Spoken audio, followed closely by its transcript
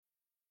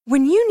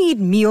When you need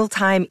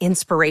mealtime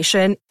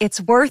inspiration,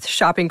 it's worth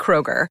shopping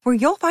Kroger, where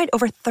you'll find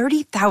over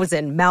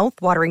 30,000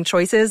 mouth-watering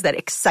choices that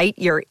excite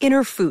your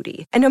inner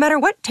foodie. And no matter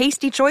what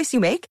tasty choice you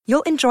make,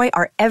 you'll enjoy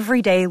our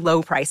everyday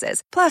low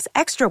prices, plus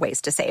extra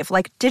ways to save,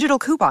 like digital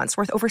coupons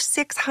worth over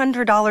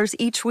 $600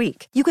 each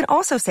week. You can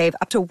also save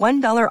up to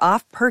 $1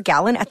 off per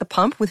gallon at the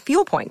pump with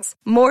fuel points.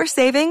 More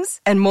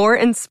savings and more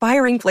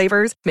inspiring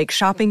flavors make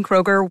shopping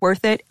Kroger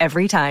worth it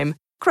every time.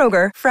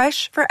 Kroger,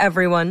 fresh for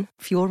everyone.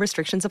 Fuel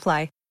restrictions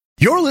apply.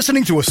 You're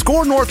listening to a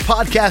Score North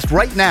podcast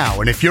right now,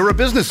 and if you're a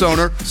business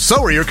owner,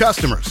 so are your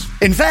customers.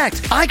 In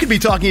fact, I could be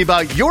talking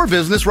about your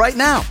business right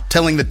now,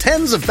 telling the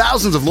tens of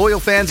thousands of loyal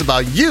fans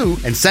about you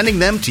and sending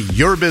them to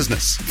your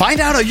business. Find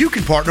out how you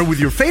can partner with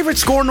your favorite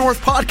Score North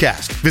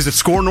podcast. Visit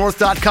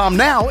scorenorth.com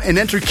now and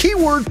enter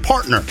keyword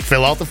partner.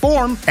 Fill out the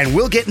form, and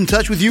we'll get in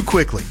touch with you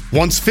quickly.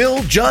 Once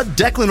Phil, Judd,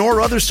 Declan, or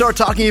others start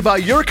talking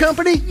about your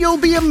company, you'll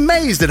be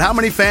amazed at how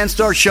many fans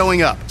start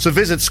showing up. So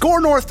visit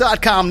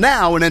scorenorth.com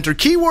now and enter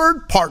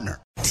keyword partner.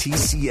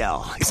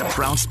 TCL is a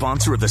proud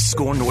sponsor of the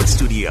Score North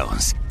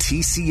Studios.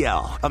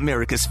 TCL,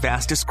 America's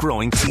fastest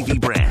growing TV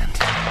brand.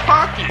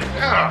 Hockey,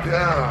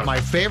 yeah.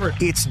 My favorite.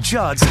 It's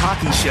Judd's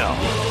Hockey Show.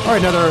 All right,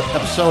 another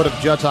episode of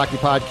Judd's Hockey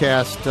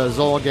Podcast.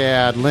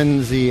 Zolgad,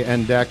 Lindsay,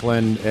 and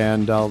Declan.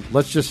 And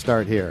let's just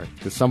start here,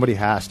 because somebody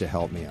has to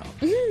help me out.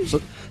 So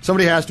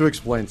somebody has to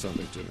explain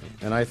something to me.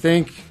 And I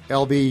think,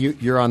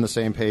 LB, you're on the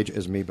same page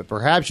as me, but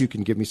perhaps you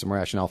can give me some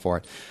rationale for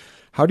it.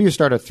 How do you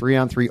start a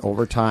 3-on-3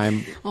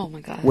 overtime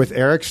with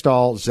Eric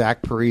Stahl,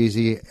 Zach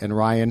Parise, and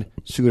Ryan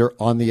Suter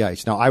on the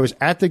ice? Now, I was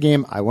at the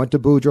game. I went to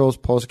Boudreau's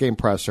post-game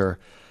presser.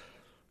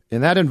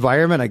 In that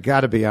environment, I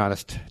got to be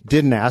honest,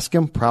 didn't ask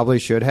him, probably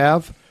should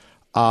have.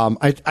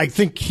 I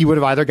think he would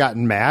have either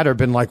gotten mad or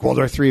been like, well,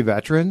 they're three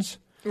veterans.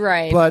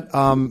 Right. But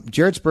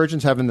Jared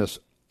Spurgeon's having this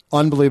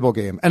unbelievable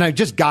game.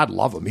 And God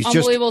love him. He's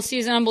unbelievable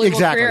season,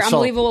 unbelievable career,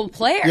 unbelievable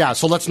player. Yeah,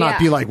 so let's not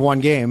be like one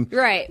game.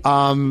 Right.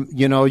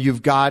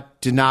 You've got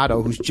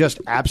Donato, who's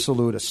just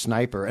absolute a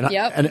sniper. And,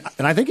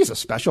 and I think he's a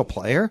special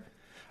player.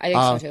 I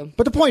think so, too.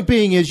 But the point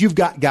being is you've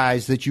got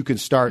guys that you can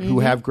start who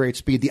have great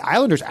speed. The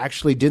Islanders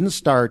actually didn't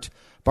start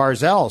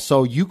Barzal,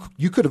 so you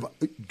could have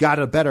got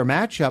a better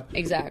matchup.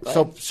 Exactly.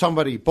 So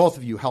both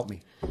of you, help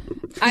me.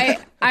 I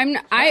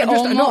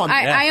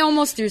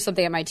almost threw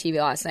something at my TV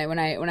last night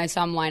when I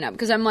saw him line up,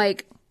 because I'm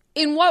like,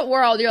 in what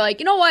world you're like,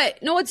 you know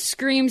what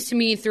screams to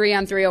me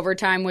 3-on-3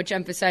 overtime, which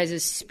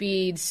emphasizes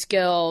speed,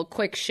 skill,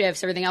 quick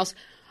shifts, everything else.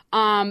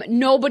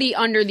 Nobody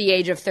under the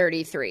age of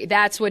 33.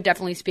 That's what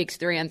definitely speaks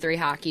 3-on-3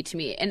 hockey to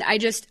me. And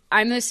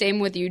I'm the same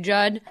with you,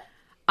 Judd.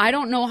 I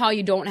don't know how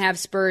you don't have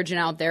Spurgeon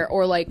out there,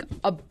 or like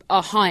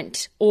a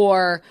Hunt,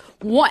 or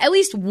at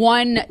least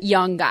one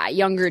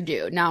younger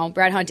dude. Now,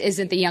 Brad Hunt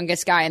isn't the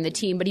youngest guy on the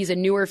team, but he's a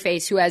newer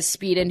face who has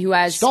speed and who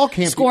has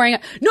scoring.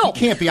 He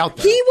can't be out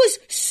there. He was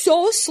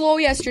so slow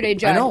yesterday,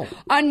 Judd. I know.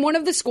 On one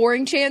of the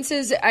scoring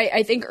chances,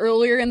 I think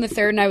earlier in the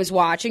third, and I was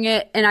watching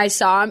it, and I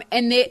saw him,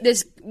 and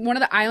one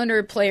of the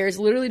Islander players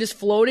literally just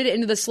floated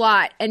into the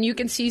slot, and you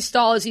can see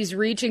Stahl as he's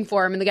reaching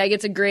for him, and the guy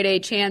gets a grade A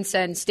chance,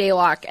 and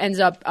Stalock ends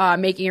up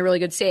making a really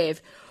good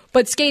save.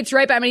 But skates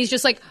right by him, and he's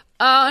just like,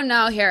 oh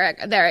no,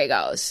 there he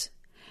goes.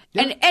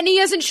 Yeah. And he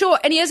hasn't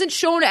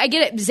shown. I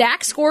get it.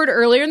 Zach scored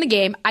earlier in the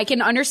game. I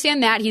can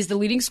understand that. He's the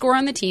leading scorer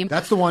on the team.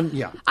 That's the one.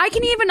 Yeah. I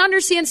can even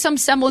understand some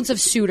semblance of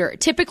Suter.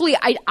 Typically,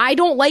 I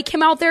don't like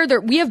him out there.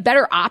 We have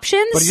better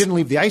options. But he didn't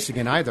leave the ice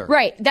again either.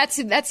 Right. That's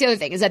the other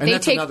thing, is that they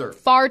take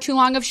far too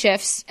long of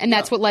shifts, and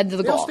that's what led to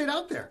the goal. They all stayed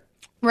out there.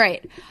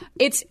 Right.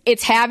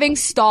 It's having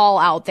Stahl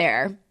out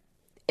there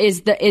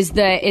is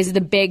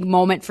the big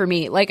moment for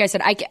me. Like I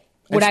said,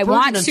 would I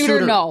want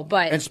Suter? No,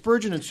 but... And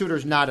Spurgeon and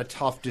Suter's not a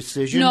tough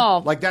decision. No.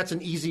 Like, that's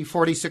an easy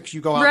 46,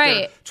 you go out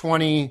there,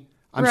 20,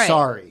 I'm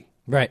sorry.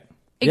 Right.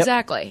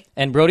 Exactly. Yep.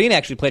 And Brodin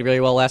actually played really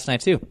well last night,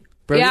 too.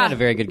 Brodin had a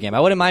very good game. I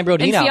wouldn't mind Brodin out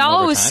in overtime. And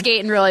Fiala was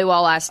skating really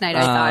well last night,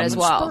 I thought, as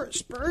well.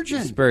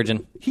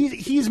 Spurgeon.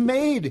 He's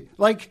made,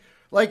 like...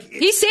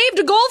 He saved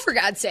a goal, for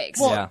God's sakes.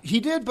 Well, he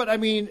did, but I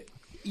mean,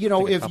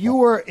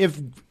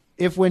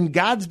 if when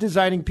God's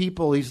designing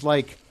people, he's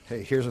like,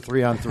 hey, here's a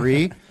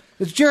 3-on-3...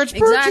 It's Jared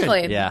Spurgeon.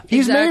 Exactly. Yeah.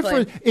 He's made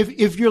for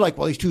if you're like,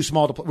 well, he's too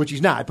small to play, which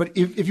he's not. But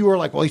if you were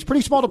like, well, he's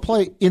pretty small to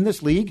play in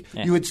this league,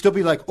 you would still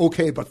be like,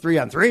 okay, but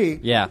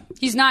 3-on-3. Yeah.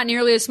 He's not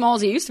nearly as small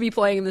as he used to be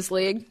playing in this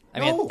league. I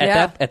mean,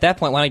 at that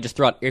point, why don't you just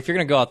throw out? If you're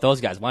going to go out those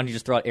guys, why don't you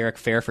just throw out Eric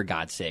Fair, for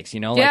God's sakes? Why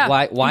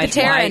not? Why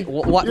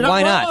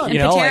not?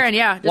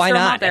 Why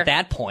not at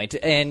that point?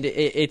 And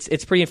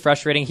it's pretty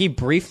frustrating. He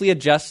briefly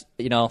addressed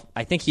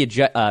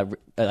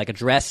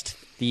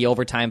the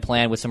overtime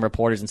plan with some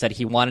reporters and said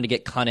he wanted to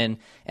get Cunnin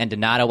and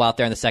Donato out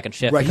there in the second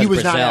shift. Right, he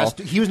was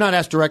not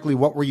asked directly,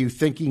 what were you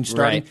thinking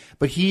starting? Right.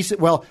 But he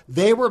said, well,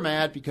 they were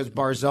mad because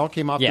Barzal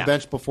came off the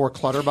bench before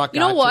Clutterbuck got to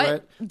it. You know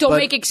what? Don't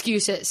make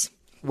excuses.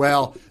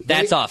 Well,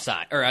 that's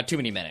offside, or too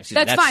many minutes.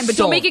 That's fine, but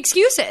don't make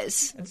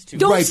excuses.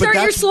 Don't start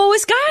your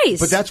slowest guys.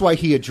 But that's why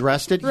he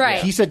addressed it.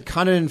 Right. He said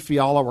Cunnin and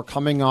Fiala were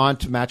coming on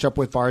to match up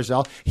with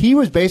Barzal. He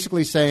was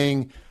basically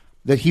saying,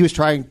 that he was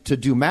trying to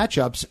do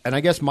matchups. And I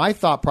guess my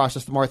thought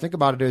process, the more I think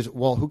about it, is,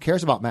 well, who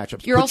cares about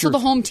matchups? You're also the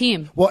home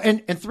team. Well,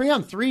 and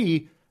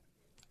 3-on-3,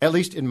 at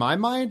least in my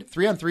mind,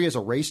 3-on-3 is a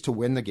race to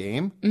win the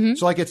game. Mm-hmm.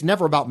 So, like, it's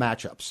never about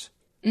matchups.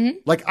 Mm-hmm.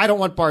 Like, I don't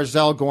want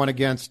Barzal going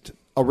against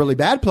a really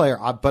bad player,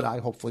 but I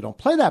hopefully don't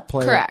play that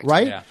player. Correct.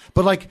 Right? Yeah.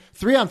 But, like,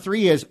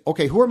 3-on-3 is,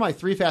 okay, who are my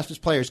 3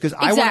 fastest players? Because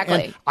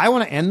Exactly. I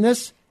want to end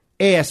this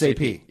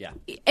ASAP. Yeah.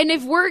 And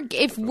if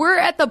we're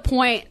at the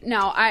point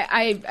now,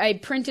 I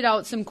printed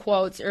out some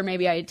quotes, or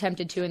maybe I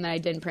attempted to, and then I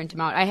didn't print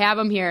them out. I have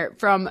them here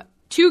from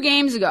 2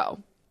 games ago.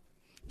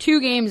 2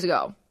 games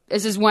ago.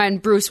 This is when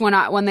Bruce went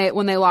out when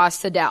they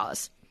lost to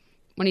Dallas.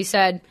 When he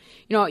said,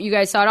 you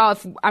guys thought,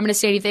 if I'm going to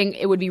say anything,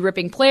 it would be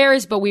ripping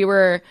players, but we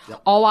were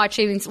all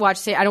watching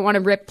say, I don't want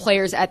to rip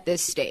players at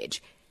this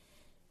stage.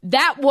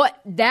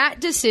 That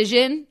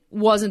decision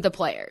wasn't the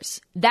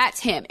players.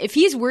 That's him. If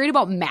he's worried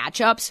about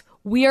matchups,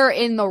 we are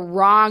in the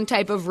wrong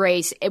type of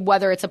race,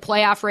 whether it's a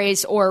playoff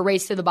race or a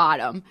race to the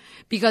bottom.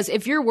 Because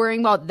if you're worrying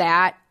about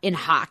that in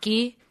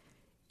hockey,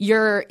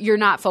 you're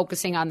not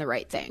focusing on the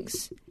right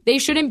things. They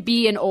shouldn't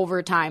be in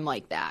overtime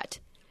like that.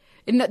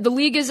 And the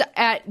league is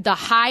at the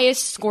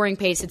highest scoring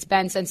pace it's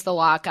been since the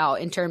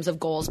lockout in terms of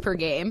goals per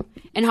game.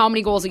 And how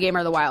many goals a game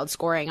are the Wild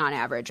scoring on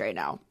average right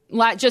now?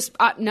 No,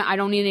 I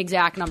don't need an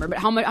exact number, but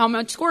how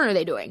much scoring are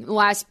they doing the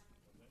last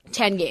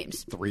 10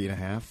 games?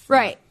 3.5.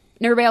 Right.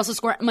 And everybody else is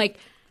scoring. I'm like,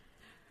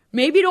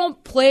 maybe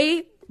don't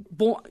play.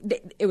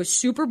 It was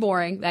super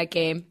boring, that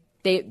game.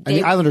 And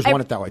the Islanders won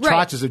it that way.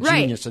 Right, Trotz is a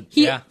genius.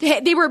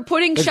 They were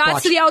putting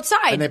shots to the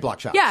outside. And they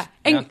blocked shots. Yeah.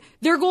 And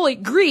their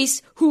goalie,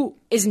 Grease, who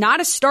is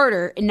not a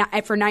starter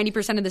for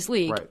 90% of this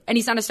league, right. And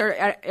he's not a starter.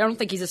 I don't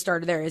think he's a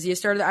starter there. Is he a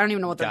starter? I don't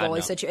even know what their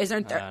goalie situation is.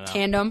 Isn't there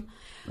tandem?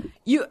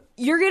 You're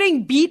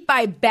getting beat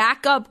by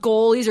backup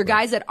goalies or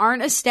guys that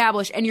aren't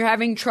established, and you're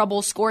having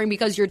trouble scoring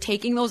because you're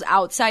taking those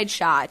outside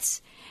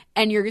shots,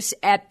 and you're just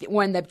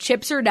when the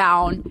chips are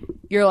down,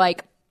 you're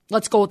like,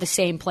 let's go with the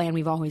same plan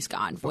we've always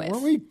gone with.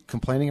 Weren't we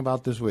complaining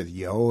about this with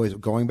Yo? Is it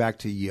going back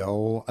to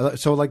Yo?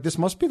 So, like, this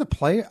must be the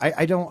play?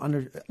 I don't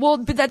understand. Well,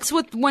 but that's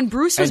when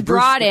Bruce was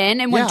brought in,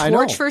 and when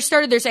Torch first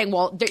started, they're saying,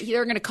 well,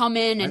 they're going to come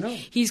in, and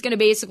he's going to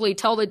basically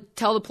tell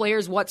the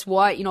players what's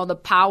what. The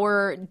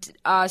power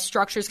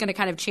structure is going to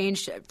kind of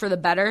change for the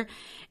better.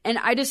 And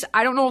I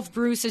don't know if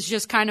Bruce is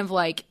just kind of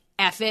like,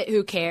 F it,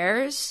 who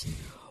cares?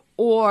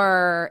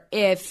 Or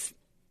if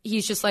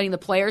he's just letting the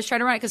players try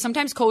to run it, because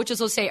sometimes coaches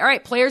will say, all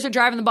right, players are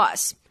driving the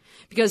bus,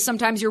 because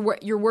sometimes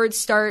your words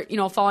start,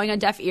 falling on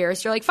deaf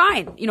ears. So you're like,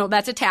 fine,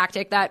 that's a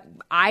tactic that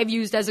I've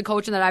used as a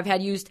coach and that I've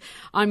had used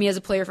on me as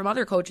a player from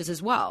other coaches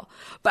as well.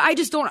 But I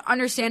just don't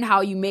understand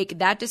how you make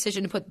that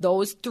decision to put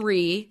those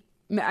three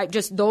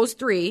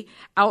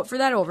out for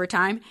that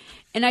overtime.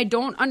 And I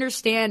don't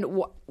understand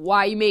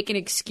why you make an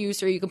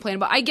excuse or you complain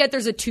about, I get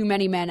there's a too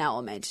many men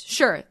element.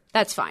 Sure,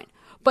 that's fine.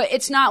 But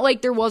it's not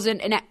like there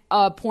wasn't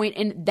a point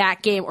in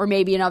that game or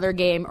maybe another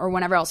game or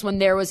whenever else when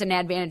there was an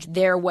advantage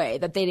their way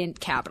that they didn't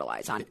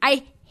capitalize on.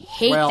 I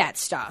hate that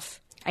stuff.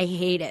 I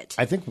hate it.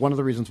 I think one of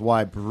the reasons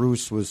why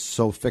Bruce was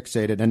so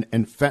fixated,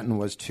 and Fenton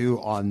was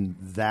too, on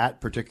that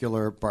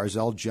particular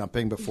Barzal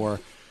jumping before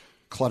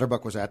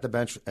Clutterbuck was at the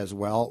bench as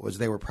well, was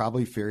they were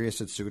probably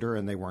furious at Suter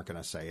and they weren't going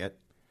to say it.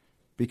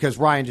 Because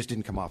Ryan just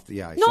didn't come off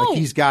the ice. No. Like,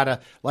 he's got to,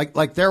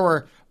 like there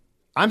were...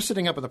 I'm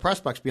sitting up in the press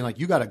box being like,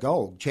 you got to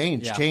go.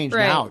 Change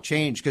now.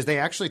 Change. Because they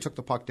actually took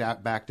the puck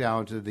back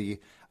down to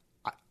the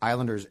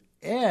Islanders'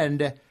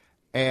 end,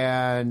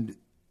 and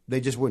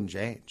they just wouldn't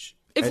change.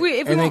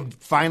 They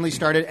finally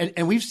started,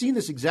 and we've seen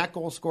this exact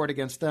goal scored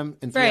against them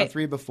in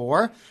 3-on-3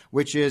 before,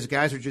 which is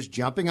guys are just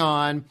jumping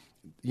on,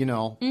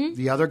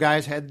 the other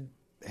guys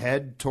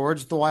head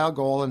towards the Wild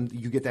goal, and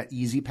you get that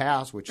easy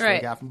pass, which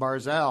they got from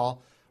Barzal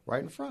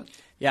right in front.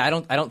 Yeah, I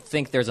don't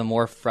think there's a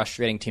more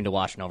frustrating team to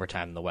watch in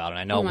overtime than the Wild, and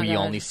I know we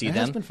only see them. It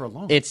has been for a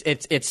long.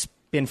 It's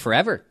been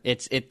forever.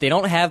 They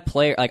don't have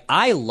player like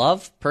I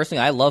love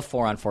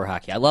 4-on-4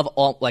 hockey. I love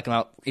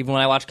even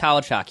when I watch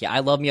college hockey, I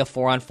love me a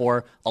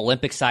 4-on-4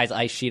 Olympic size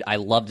ice sheet. I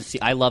love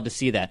to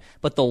see that.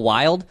 But the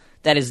Wild,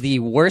 that is the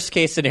worst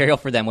case scenario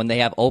for them when they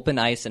have open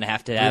ice and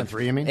have to have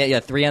 3-on-3, you mean? Yeah,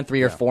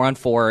 3-on-3 or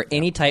 4-on-4 or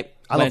any type.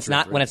 When it's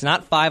not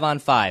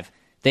 5-on-5,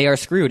 they are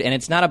screwed. And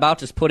it's not about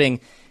just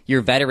putting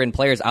your veteran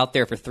players out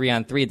there for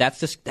 3-on-3.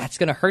 That's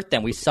going to hurt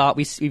them. We've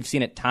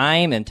seen it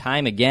time and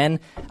time again.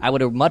 I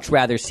would have much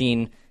rather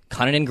seen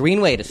Cunnin and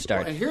Greenway to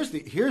start. Well,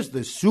 and here's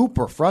the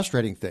super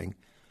frustrating thing.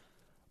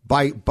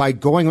 By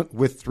going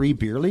with 3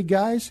 beer league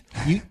guys,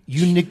 you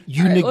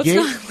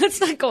negate. Let's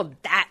not go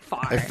that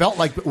far. It felt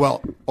like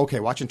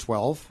watching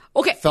 12.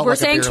 Okay, we're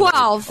saying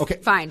 12. Okay,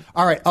 fine.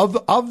 All right,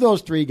 of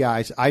those 3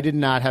 guys, I did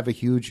not have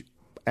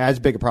as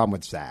big a problem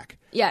with Zach.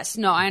 Yes,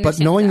 no, I understand.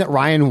 But knowing that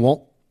Ryan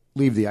won't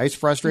leave the ice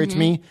frustrates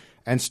me,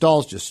 and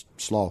Stahl's just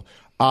slow.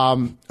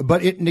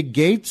 But it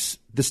negates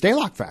the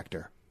Stalock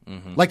factor.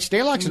 Mm-hmm. Like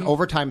Stalock's an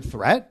overtime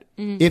threat.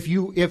 Mm-hmm.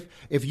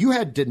 If you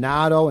had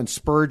Donato and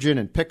Spurgeon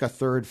and pick a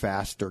third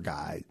faster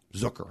guy,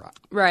 Zucker,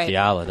 right?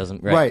 Fiala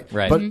doesn't right.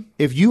 But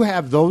if you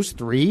have those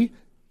 3,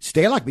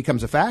 Stalock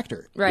becomes a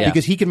factor, right?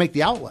 Because he can make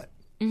the outlet.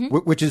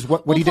 which is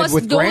what he did plus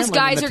with those Granlund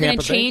guys in the are going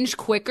Tampa to Bay. change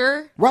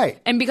quicker, Right?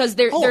 And because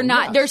they're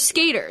not they're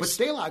skaters. But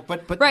Stalock,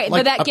 but right, like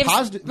but that a gives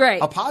positive,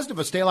 right. a positive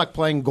of Stalock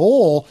playing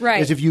goal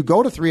Right. is if you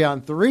go to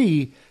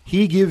 3-on-3,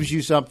 he gives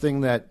you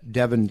something that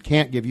Devin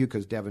can't give you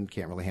because Devin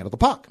can't really handle the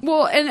puck.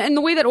 Well, and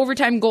the way that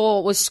overtime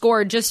goal was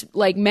scored, just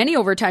like many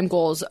overtime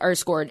goals are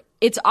scored,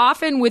 it's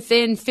often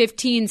within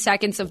 15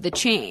 seconds of the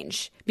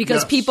change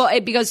because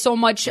because so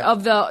much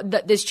of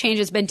this change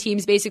has been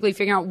teams basically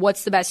figuring out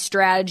what's the best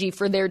strategy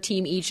for their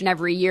team each and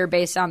every year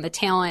based on the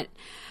talent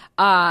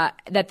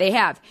that they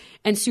have.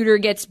 And Suter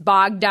gets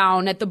bogged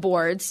down at the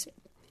boards,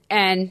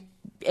 and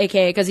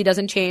AKA because he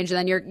doesn't change, and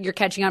then you're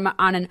catching him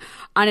on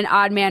an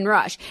odd man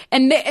rush.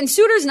 And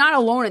Suter's not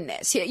alone in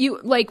this.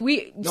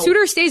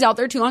 Suter stays out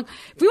there too long.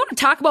 If we want to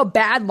talk about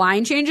bad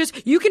line changes,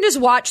 you can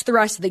just watch the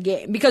rest of the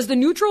game because the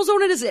neutral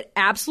zone is an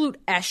absolute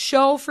S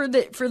show for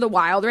the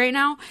Wild right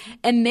now,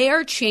 and they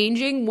are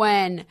changing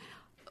when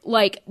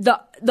like the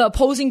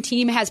opposing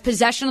team has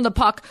possession of the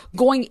puck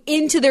going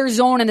into their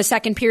zone in the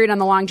second period on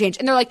the long change.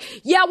 And they're like,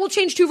 yeah, we'll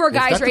change two of our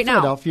guys right now. the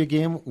Philadelphia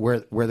game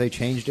where they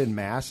changed in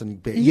mass and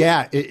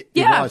it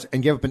was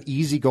and gave up an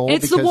easy goal.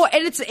 It's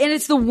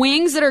the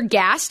wings that are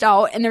gassed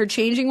out and they're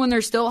changing when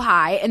they're still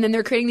high, and then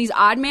they're creating these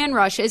odd man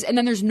rushes, and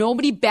then there's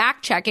nobody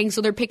back checking, so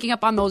they're picking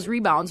up on those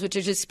rebounds, which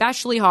is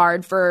especially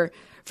hard for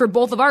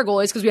both of our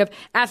goalies because we have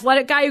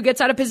athletic guy who gets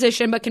out of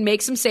position but can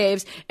make some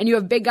saves, and you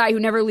have big guy who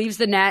never leaves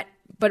the net.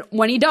 But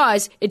when he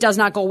does, it does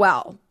not go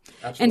well.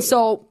 Absolutely. And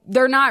so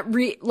they're not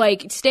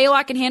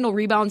Stalock can handle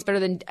rebounds better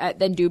than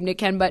Dubnyk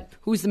can, but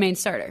who's the main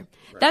starter?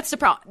 Right. That's the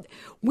problem.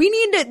 They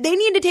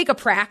need to take a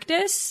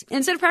practice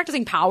instead of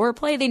practicing power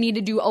play. They need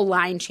to do the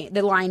line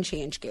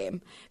change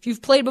game. If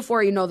you've played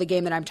before, you know the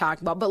game that I'm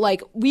talking about. But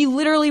we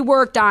literally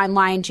worked on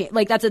line change.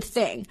 That's a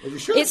thing. Well,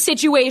 it's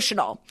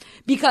situational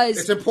because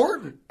it's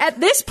important at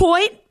this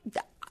point.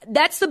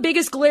 That's the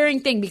biggest glaring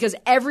thing because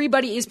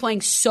everybody is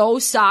playing so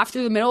soft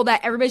through the middle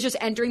that everybody's just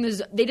entering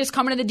they just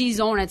come into the D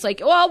zone and it's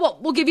like, well,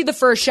 we'll give you the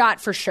first shot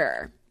for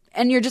sure.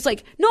 And you're just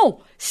like,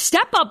 no,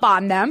 step up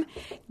on them,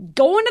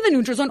 go into the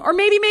neutral zone, or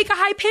maybe make a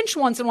high pinch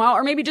once in a while,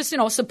 or maybe just,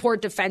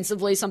 support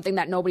defensively, something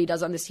that nobody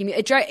does on this team.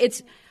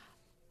 It's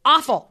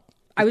awful.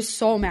 I was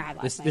so mad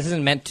last night. This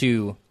isn't meant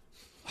to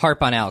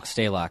harp on Alex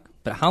Stalock,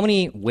 but how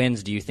many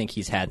wins do you think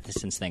he's had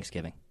since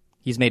Thanksgiving?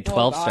 He's made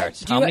 12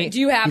 starts. Do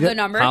you have the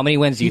number? How many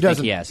wins do you think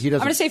he has? I'm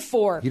going to say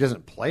 4. He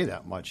doesn't play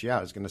that much. Yeah,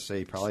 I was going to say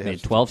he probably has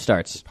made 12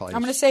 starts. I'm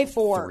going to say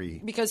 4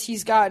 because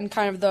he's gotten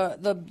kind of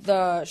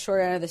the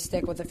short end of the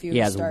stick with a few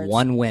starts. He has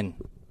 1 win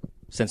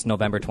since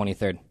November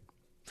 23rd.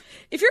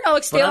 If you're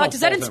Alex Stalock, does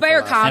that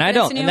inspire confidence? And I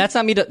don't. In you? And that's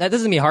not me. That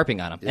doesn't me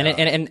harping on him.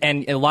 Yeah.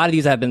 And a lot of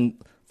these have been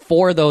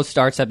 4 of those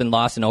starts have been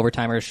lost in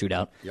overtime or a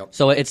shootout. Yep.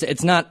 So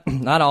it's not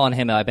all on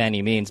him by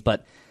any means,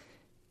 but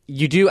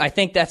you do. I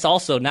think that's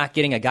also not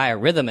getting a guy a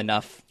rhythm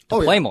enough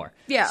to play more.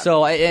 Yeah.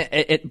 So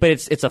but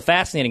it's a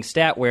fascinating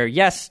stat where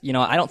yes,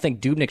 I don't think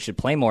Dubnyk should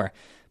play more,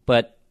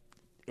 but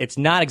it's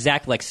not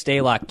exactly like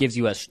Stalock gives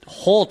you a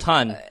whole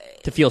ton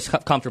to feel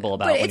comfortable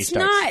about when he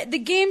starts. But it's not. The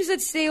games that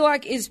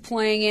Stalock is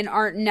playing in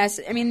aren't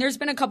necessary. I mean, there's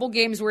been a couple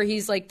games where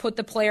he's put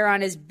the player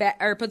on his back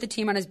or put the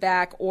team on his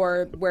back,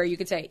 or where you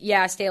could say,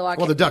 yeah, Stalock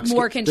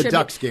more contribute. The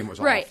Ducks game was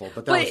awful,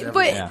 but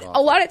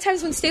a lot of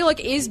times when Stalock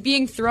is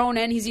being thrown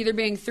in, he's either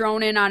being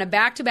thrown in on a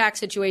back-to-back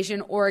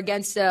situation or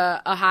against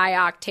a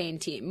high-octane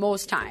team.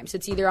 Most times,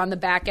 it's either on the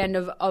back end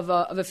of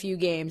a few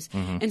games,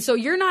 and so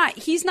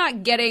he's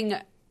not getting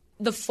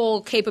the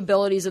full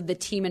capabilities of the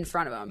team in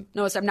front of him.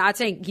 Notice I'm not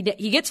saying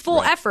he gets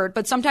full effort,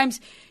 but sometimes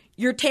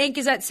your tank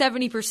is at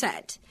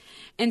 70%.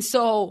 And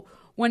so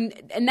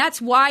and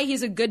that's why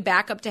he's a good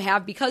backup to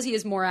have, because he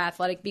is more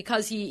athletic,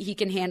 because he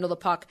can handle the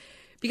puck,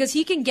 because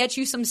he can get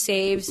you some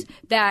saves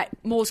that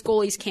most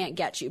goalies can't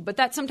get you. But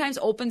that sometimes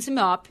opens him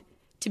up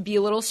to be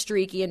a little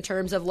streaky in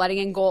terms of letting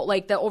in goal,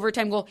 like the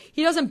overtime goal.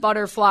 He doesn't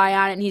butterfly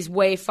on it and he's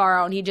way far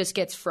out and he just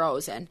gets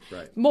frozen.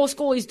 Right. Most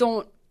goalies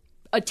don't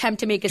attempt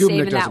to make a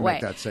save in that way.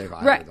 Make that save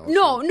either, right?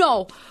 Though,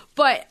 no.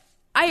 But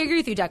I agree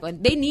with you,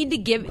 Declan. They need to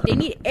give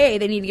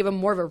him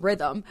more of a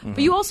rhythm. Mm-hmm.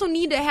 But you also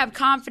need to have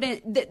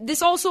confidence.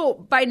 This also,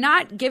 by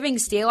not giving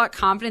Stalock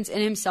confidence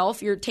in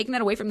himself, you're taking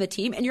that away from the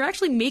team, and you're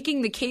actually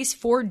making the case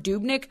for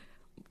Dubnyk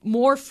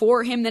more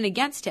for him than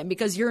against him,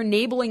 because you're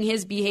enabling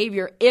his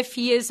behavior if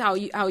he is how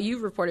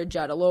you've reported,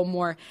 Judd, a little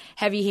more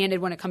heavy-handed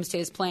when it comes to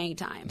his playing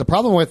time. The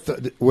problem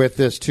with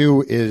this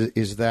too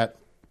is that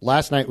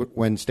last night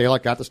when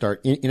Stalock got the start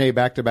in a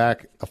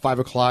back-to-back, a 5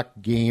 o'clock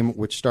game,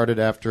 which started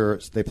after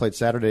they played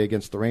Saturday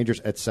against the Rangers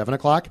at 7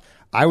 o'clock,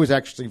 I was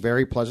actually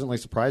very pleasantly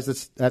surprised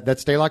that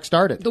Stalock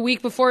started. The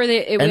week before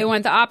they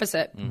went the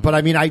opposite. Mm-hmm. But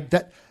I mean,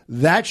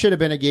 that should have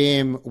been a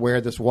game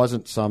where this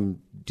wasn't some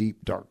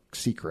deep, dark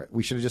secret.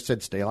 We should have just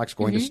said Stalock's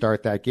going to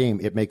start that game.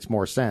 It makes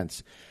more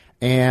sense.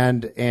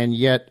 And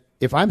yet,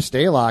 if I'm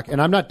Stalock, and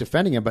I'm not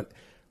defending him, but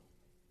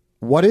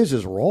what is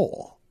his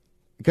role?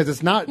 Because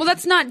it's not. Well,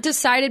 that's not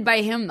decided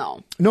by him,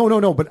 though.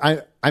 No. But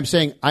I'm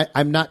saying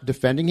I'm not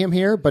defending him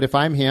here. But if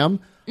I'm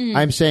him,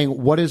 I'm saying,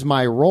 what is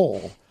my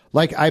role?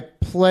 Like, I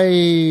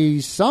play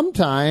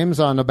sometimes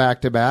on a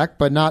back-to-back,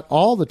 but not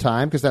all the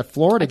time, because that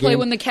Florida game... play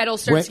when the kettle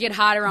starts to get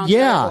hot around the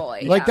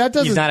goalie. Like, that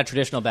doesn't... He's not a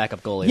traditional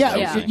backup goalie.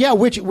 Yeah,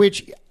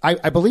 which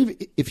I believe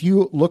if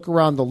you look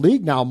around the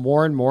league now,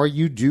 more and more,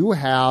 you do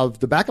have...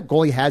 The backup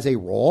goalie has a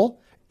role.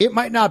 It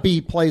might not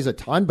be plays a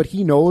ton, but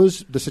he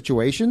knows the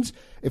situations.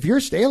 If you're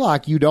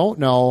Stalock, you don't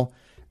know...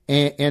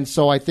 And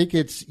so I think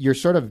you're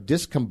sort of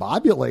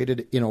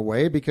discombobulated in a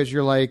way, because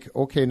you're like,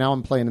 okay, now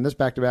I'm playing in this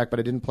back-to-back, but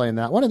I didn't play in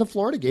that one. And the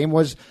Florida game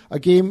was a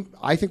game,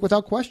 I think,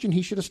 without question,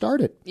 he should have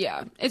started.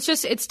 Yeah,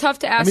 it's tough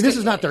to ask. I mean, this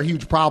is not their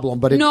huge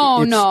problem, but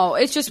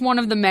it's just one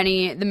of the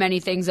many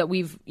things that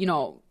we've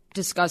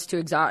discussed to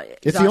exhaustion.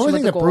 It's the only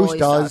thing that Bruce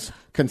does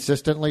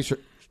consistently.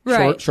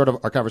 Short of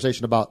our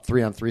conversation about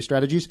 3-on-3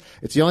 strategies,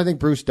 it's the only thing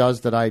Bruce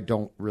does that I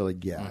don't really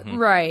get. Mm-hmm.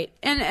 Right,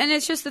 and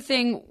it's just the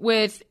thing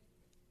with.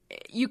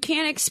 You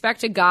can't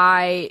expect a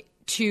guy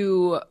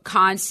to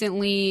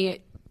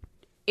constantly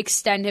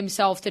extend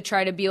himself to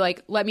try to be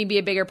like, let me be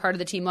a bigger part of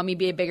the team. Let me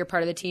be a bigger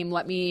part of the team.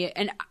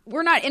 And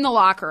we're not in the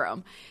locker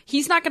room.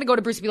 He's not going to go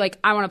to Bruce and be like,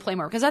 I want to play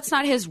more, because that's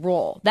not his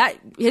role.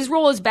 His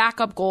role is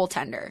backup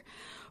goaltender.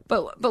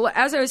 But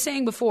as I was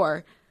saying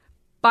before,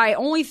 by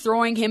only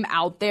throwing him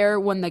out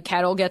there when the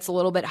kettle gets a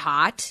little bit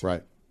hot,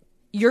 right,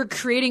 you're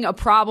creating a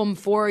problem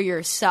for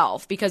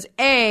yourself, because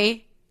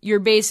you're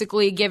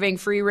basically giving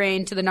free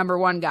rein to the number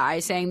one guy,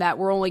 saying that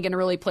we're only going to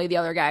really play the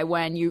other guy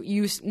when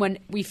when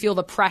we feel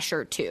the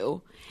pressure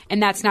to,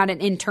 and that's not an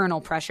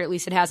internal pressure. At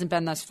least it hasn't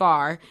been thus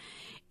far.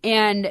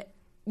 And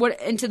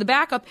to the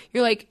backup,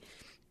 you're like,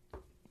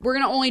 we're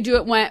going to only do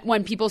it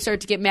when people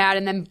start to get mad,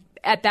 and then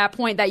at that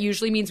point, that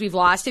usually means we've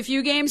lost a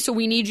few games. So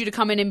we need you to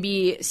come in and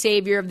be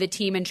savior of the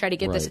team and try to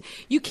get this.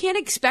 You can't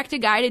expect a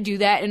guy to do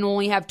that and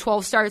only have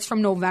 12 starts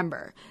from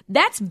November.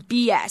 That's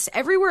BS.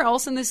 Everywhere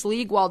else in this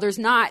league, while there's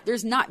not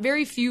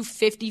very few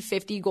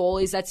 50-50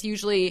 goalies. That's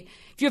usually,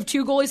 if you have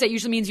two goalies, that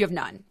usually means you have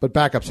none. But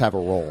backups have a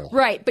role.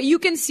 Right. But you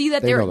can see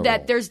that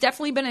there's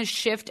definitely been a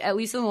shift, at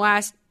least in the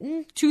last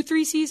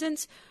 2-3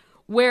 seasons,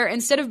 where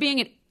instead of being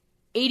an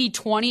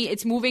 80-20,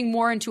 it's moving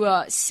more into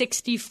a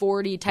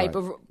 60-40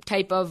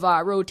 type of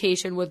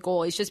rotation with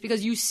goalies, just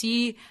because you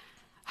see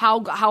how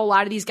a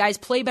lot of these guys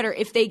play better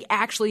if they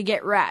actually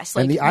get rest.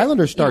 And the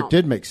Islanders start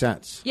did make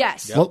sense.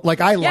 Yes. Yep. Like,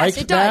 I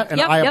liked that,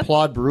 and I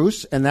applaud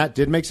Bruce, and that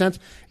did make sense.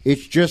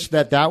 It's just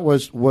that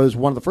was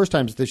one of the first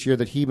times this year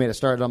that he made a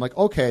start, and I'm like,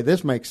 okay,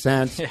 this makes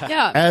sense.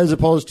 Yeah. As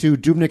opposed to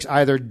Dubnyk's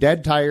either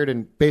dead tired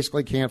and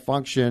basically can't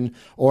function,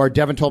 or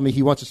Devin told me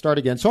he wants to start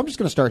again, so I'm just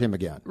going to start him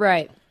again.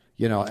 Right.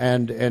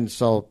 And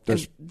so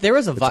there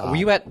was were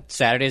you at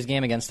Saturday's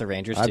game against the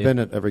Rangers too? I've been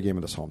at every game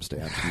of this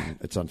homestand.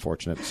 It's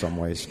unfortunate in some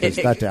ways, because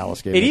that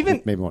Dallas game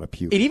made me want to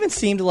puke. It even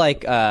seemed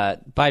like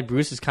by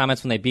Bruce's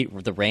comments when they beat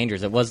the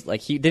Rangers, it was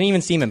like he didn't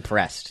even seem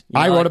impressed.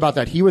 I wrote about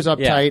that. He was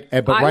uptight,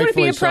 but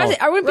rightfully so.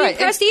 I wouldn't be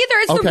impressed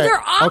either. They're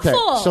awful.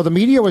 Okay. So the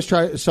media was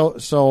trying.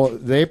 So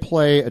they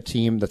play a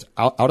team that's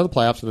out of the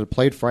playoffs that had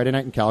played Friday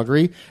night in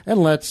Calgary,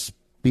 and let's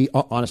be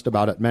honest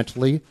about it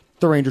mentally.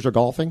 The Rangers are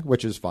golfing,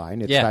 which is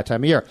fine. It's that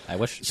time of year. I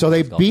wish. So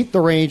they beat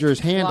the Rangers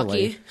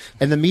handily. Lucky.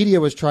 And the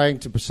media was trying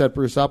to set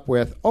Bruce up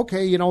with,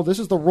 okay, this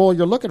is the role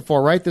you're looking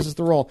for, right? This is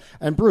the role.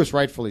 And Bruce,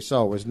 rightfully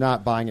so, was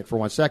not buying it for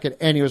 1 second.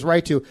 And he was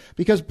right to,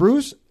 because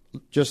Bruce,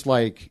 just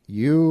like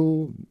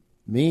you,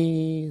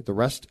 me, the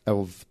rest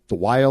of the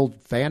Wild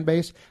fan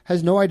base,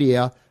 has no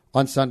idea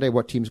on Sunday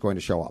what team's going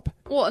to show up.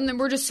 Well, and then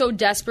we're just so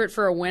desperate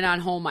for a win on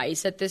home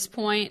ice at this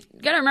point.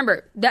 You got to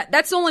remember,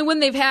 that's the only win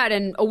they've had.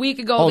 And a week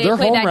ago, they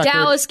played that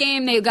Dallas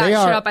game. They got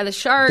shut out by the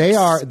Sharks.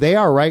 They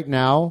are right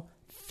now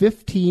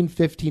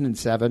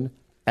 15-15-7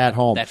 at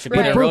home. That should be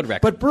their road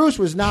record. But Bruce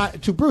was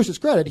not, to Bruce's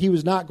credit, he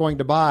was not going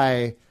to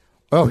buy,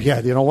 oh, yeah,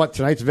 you know what,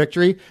 tonight's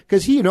victory?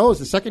 Because he knows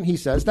the second he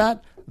says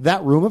that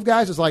room of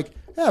guys is like,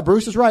 yeah,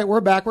 Bruce is right.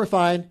 We're back. We're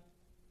fine.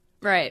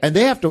 Right. And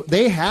they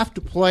have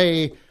to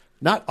play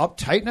not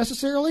uptight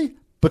necessarily,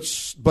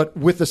 but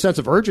with the sense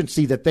of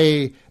urgency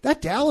that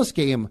Dallas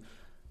game.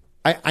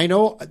 I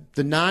know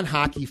the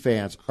non-hockey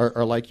fans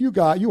are like, you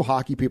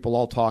hockey people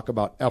all talk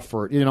about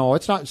effort.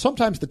 It's not.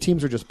 Sometimes the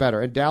teams are just better.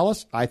 And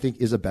Dallas, I think,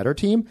 is a better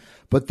team.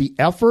 But the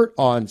effort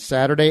on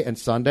Saturday and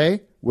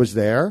Sunday was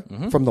there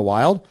from the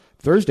Wild.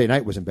 Thursday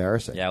night was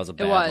embarrassing. Yeah, it was a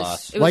bad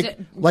loss.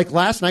 Like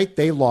last night,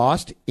 they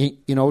lost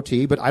in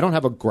OT, but I don't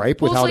have a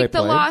gripe with how they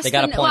played. They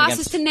got a point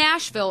losses to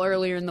Nashville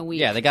earlier in the week.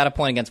 Yeah, they got a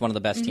point against one of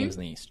the best teams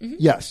in the East. Mm-hmm.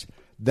 Yes.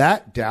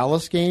 That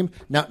Dallas game,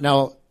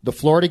 now the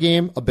Florida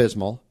game,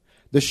 abysmal.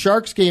 The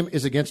Sharks game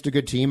is against a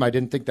good team. I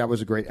didn't think that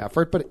was a great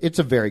effort, but it's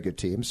a very good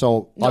team.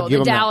 So I'll give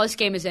them the Dallas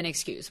game is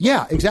inexcusable.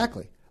 Yeah,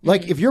 exactly.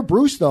 Like, if you're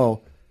Bruce,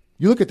 though,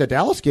 you look at the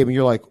Dallas game and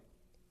you're like,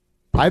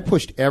 I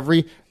pushed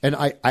and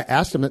I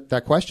asked him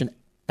that question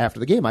after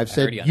the game. I've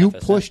said, you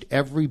pushed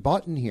every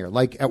button here.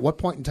 Like, at what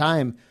point in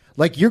time,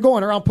 like, you're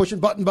going around pushing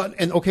button,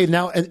 and okay,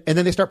 now, and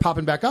then they start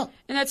popping back up.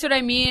 And that's what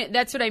I mean.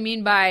 That's what I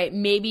mean by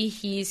maybe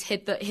he's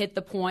hit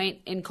the point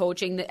in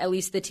coaching at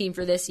least the team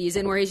for this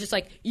season where he's just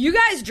like, you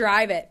guys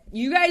drive it.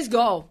 You guys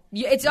go.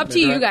 It's up to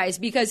you guys,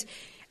 because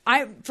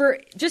for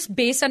just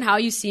based on how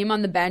you see him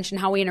on the bench and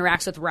how he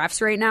interacts with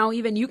refs right now,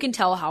 even you can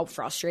tell how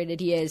frustrated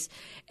he is,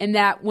 and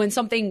that when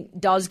something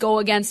does go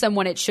against them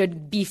when it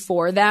should be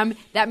for them,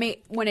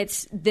 when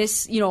it's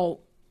this,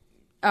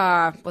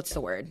 what's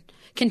the word?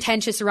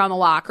 Contentious around the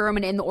locker room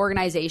and in the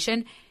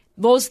organization,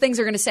 those things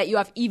are going to set you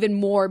off even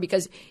more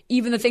because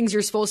even the things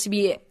you're supposed to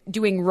be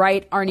doing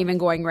right aren't even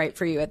going right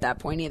for you at that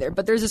point either.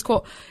 But there's this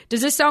quote.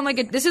 Does this sound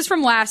like this is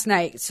from last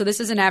night, so this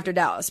isn't after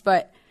Dallas,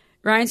 but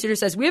Ryan Suter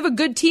says, we have a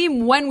good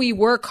team when we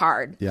work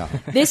hard. Yeah.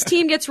 This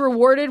team gets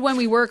rewarded when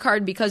we work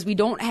hard because we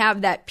don't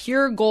have that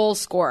pure goal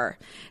scorer.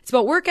 It's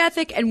about work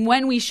ethic, and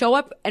when we show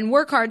up and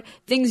work hard,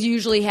 things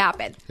usually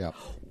happen. Yeah.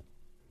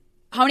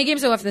 How many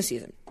games are left in the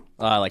season?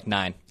 Like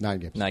 9. 9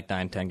 games. Like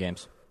 10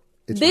 games.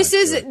 This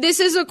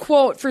is a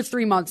quote for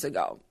 3 months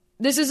ago.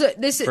 This is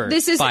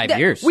 5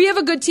 years. We have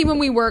a good team when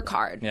we work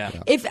hard. Yeah.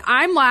 If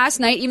I'm last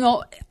night, even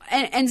though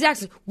and Zach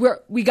says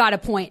we got a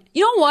point.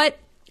 You know what?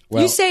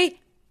 Well, you say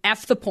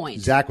F the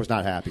point. Zach was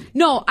not happy.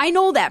 No, I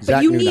know that, but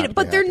Zach you knew need not it. to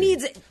But be there happy.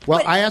 needs. Well,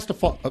 but, I asked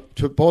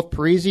to both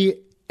Parisi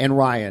and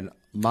Ryan.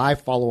 My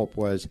follow up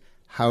was,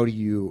 how do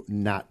you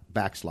not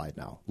backslide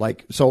now?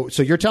 Like, so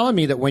you're telling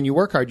me that when you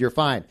work hard, you're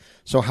fine.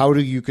 So how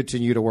do you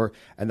continue to work?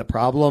 And the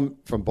problem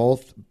from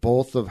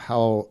both of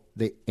how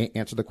they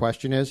answer the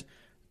question is,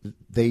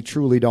 they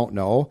truly don't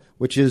know,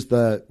 which is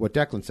what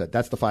Declan said.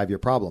 That's the 5-year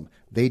problem.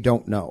 They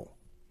don't know.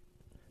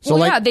 So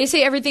they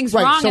say everything's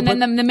wrong, and then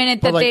the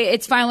minute that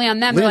it's finally on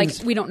them, they're like,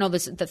 we don't know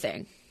this is the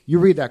thing. You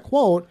read that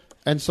quote,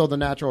 and so the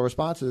natural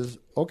response is,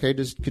 okay,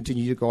 just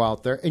continue to go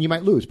out there, and you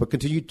might lose, but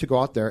continue to go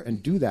out there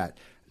and do that.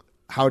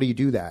 How do you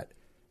do that?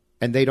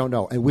 And they don't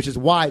know, and which is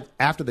why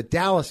after the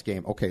Dallas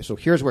game, okay, so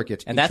here's where it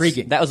gets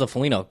intriguing. That was the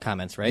Foligno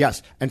comments, right?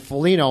 Yes, and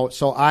Foligno.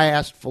 So I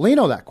asked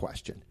Foligno that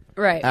question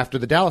right after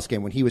the Dallas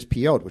game when he was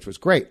PO'd, which was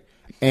great,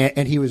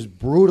 and he was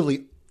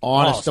brutally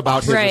honest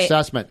about his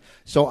assessment.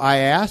 So I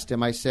asked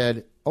him. I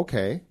said,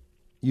 okay,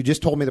 you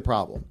just told me the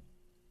problem.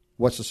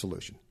 What's the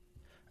solution?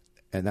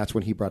 And that's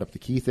when he brought up the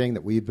key thing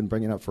that we've been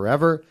bringing up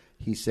forever.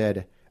 He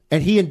said,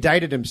 and he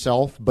indicted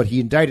himself, but he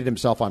indicted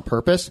himself on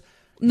purpose.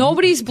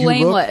 Nobody's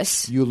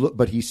blameless.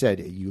 But he said,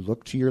 you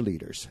look to your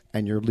leaders,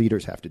 and your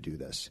leaders have to do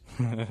this.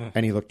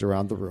 And he looked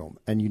around the room,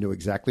 and you knew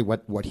exactly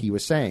what he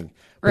was saying.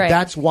 But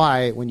that's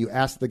why when you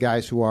ask the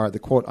guys who are the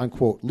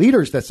quote-unquote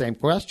leaders that same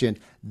question,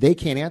 they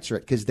can't answer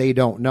it because they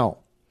don't know.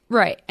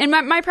 Right. And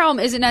my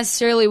problem isn't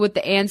necessarily with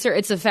the answer.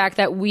 It's the fact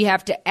that we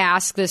have to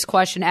ask this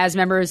question as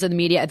members of the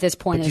media at this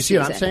point in the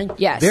season. Do you see what I'm saying?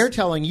 Yes. They're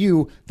telling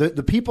you,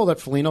 the people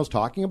that Foligno's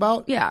talking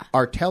about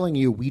are telling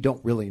you we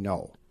don't really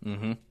know.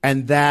 Mm-hmm.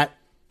 And that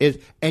is,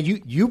 and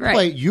you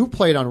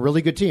played on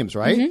really good teams,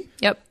 right? Mm-hmm.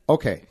 Yep.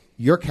 Okay.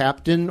 Your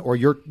captain or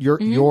your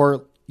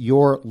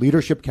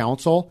leadership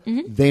council,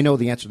 they know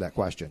the answer to that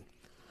question.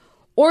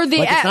 Or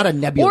it's not a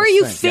nebulous or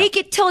you thing. fake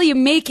it till you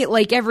make it,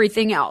 like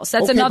everything else.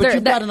 That's another. But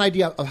you've got an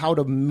idea of how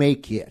to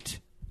make it.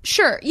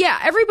 Sure, yeah,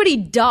 everybody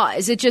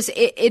does.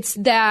 It's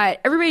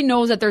that everybody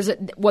knows that there's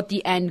what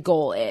the end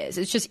goal is.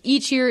 It's just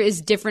each year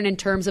is different in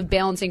terms of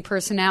balancing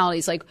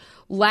personalities. Like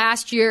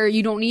last year,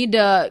 you don't need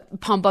to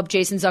pump up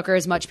Jason Zucker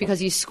as much because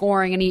he's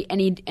scoring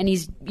and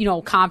he's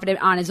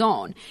confident on his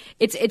own.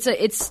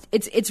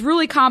 It's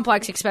really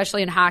complex,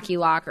 especially in hockey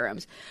locker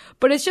rooms.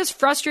 But it's just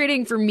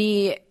frustrating for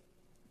me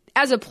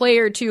as a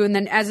player too, and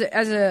then as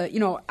a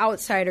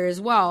outsider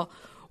as well,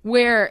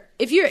 where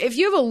if you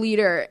have a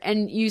leader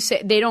and you say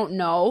they don't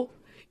know,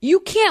 you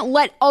can't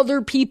let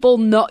other people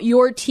know,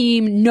 your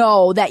team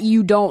know that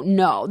you don't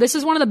know. This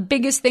is one of the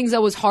biggest things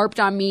that was harped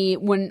on me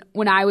when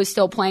I was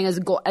still playing as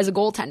a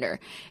goaltender,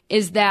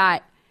 is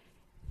that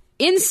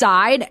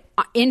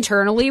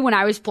internally when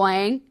I was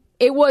playing,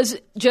 it was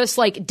just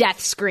like death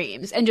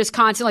screams and just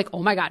constant like,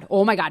 oh my God,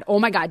 oh my God, oh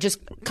my God, just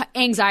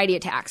anxiety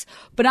attacks.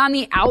 But on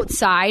the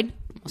outside,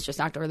 let's just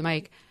knock over the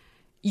mic,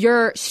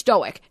 you're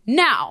stoic.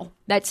 Now,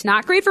 that's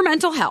not great for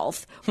mental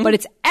health, but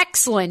it's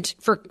excellent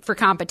for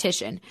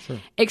competition,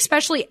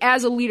 especially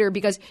as a leader,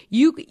 because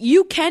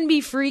you can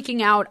be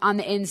freaking out on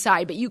the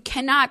inside, but you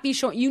cannot be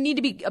showing. You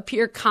need to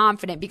appear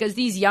confident, because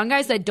these young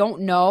guys that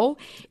don't know,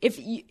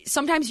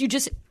 sometimes you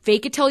just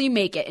fake it till you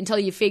make it, until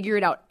you figure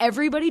it out.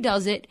 Everybody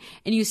does it,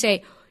 and you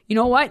say, you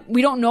know what?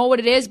 We don't know what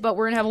it is, but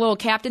we're gonna have a little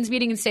captain's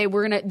meeting and say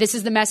this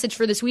is the message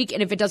for this week,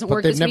 and if it doesn't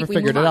work this week, we move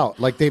on. They've never figured it out.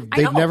 Like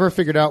they've never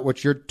figured out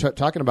what you're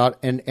talking about.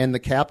 And the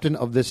captain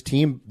of this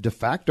team de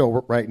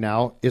facto right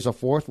now is a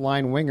fourth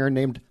line winger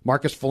named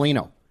Marcus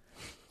Foligno.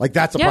 Like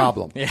that's a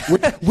problem. Yeah.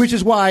 Which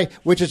is why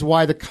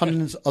the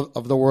Cunnins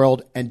of the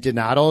world and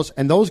Donatos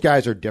and those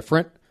guys are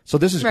different. So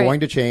this is going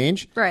to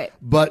change. Right.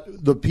 But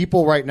the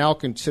people right now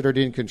considered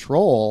in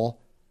control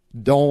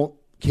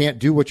can't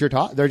do what you're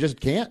talking. They just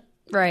can't.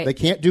 Right.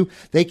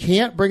 They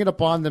can't bring it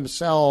upon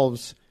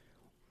themselves.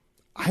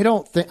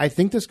 I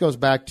think this goes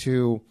back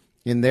to,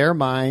 in their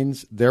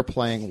minds, they're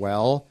playing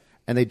well,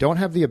 and they don't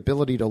have the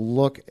ability to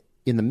look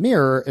in the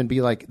mirror and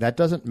be like, that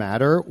doesn't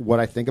matter what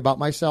I think about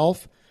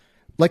myself.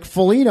 Like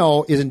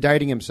Foligno is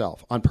indicting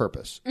himself on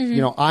purpose.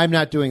 Mm-hmm. I'm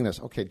not doing this.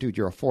 Okay, dude,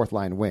 you're a fourth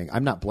line wing.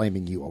 I'm not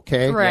blaming you,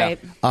 okay? Right.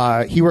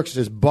 He works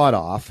his butt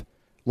off.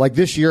 Like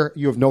this year,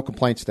 you have no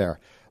complaints there.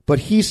 But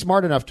he's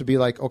smart enough to be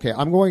like, okay,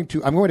 I'm going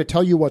to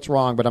tell you what's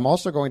wrong, but I'm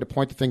also going to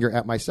point the finger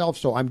at myself.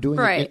 So I'm doing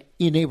it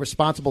in a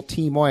responsible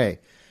team way.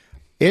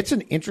 It's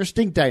an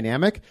interesting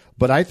dynamic,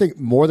 but I think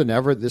more than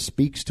ever, this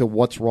speaks to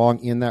what's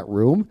wrong in that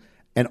room.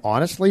 And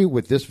honestly,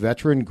 with this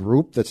veteran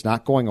group that's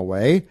not going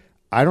away,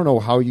 I don't know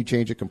how you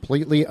change it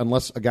completely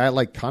unless a guy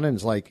like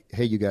Cunning's like,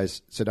 hey, you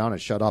guys sit down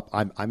and shut up.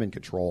 I'm in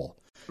control.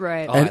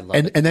 Right.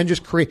 And then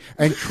just create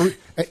an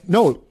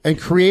adversarial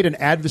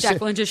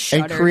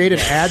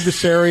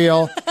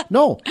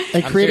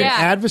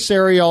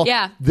adversarial.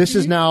 Yeah. This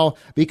is now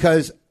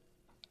because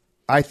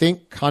I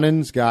think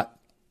Cunning's got.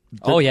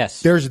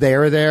 Yes. There's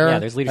there. Yeah,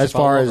 there's leadership as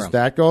far all as over him.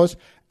 that goes.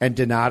 And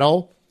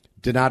Donato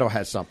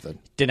has something.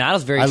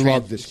 Donato's very. I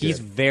love this kid. He's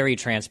very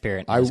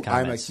transparent. In his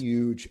comments. I'm a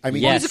huge. I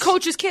mean, He's a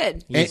coach's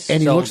kid. And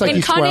he looks like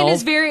he's 12. And Cunning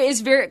is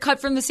very cut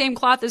from the same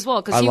cloth as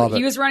well because he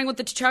it. was running with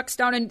the Chucks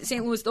down in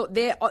St. Louis.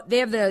 They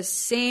have the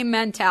same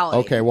mentality.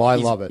 Okay, well, I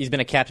love it. He's been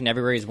a captain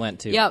everywhere he's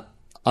went to. Yep.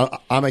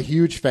 I'm a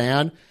huge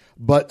fan,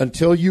 but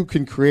until you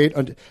can create,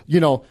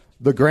 the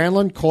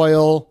Granlund,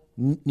 Coyle,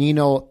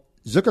 Nino,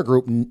 Zucker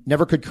group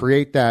never could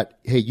create that.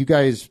 Hey, you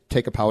guys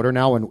take a powder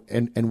now,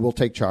 and we'll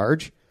take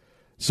charge.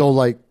 So,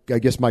 like, I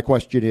guess my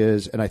question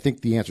is, and I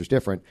think the answer is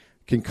different.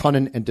 Can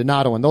Cunning and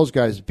Donato and those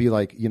guys be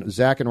like,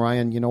 Zach and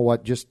Ryan? You know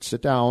what? Just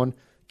sit down,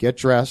 get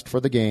dressed for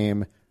the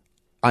game.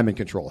 I'm in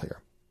control here.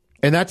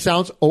 And that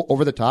sounds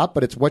over the top,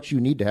 but it's what you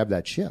need to have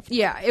that shift.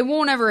 Yeah, it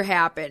won't ever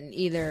happen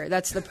either.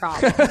 That's the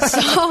problem.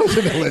 So,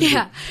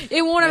 yeah,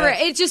 it won't ever.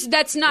 It's just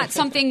that's not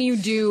something you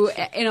do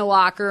in a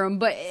locker room.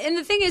 And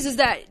the thing is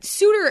that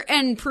Suter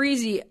and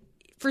Parise.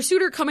 For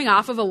Suter coming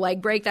off of a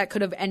leg break that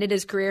could have ended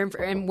his career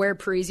and where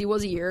Parise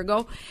was a year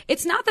ago,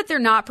 it's not that they're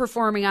not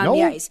performing on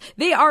the ice.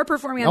 They are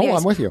performing on the ice.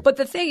 I'm with you. But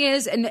the thing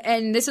is,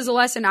 and this is a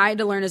lesson I had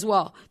to learn as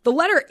well, the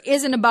letter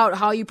isn't about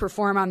how you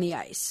perform on the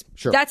ice.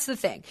 Sure. That's the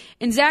thing.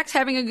 And Zach's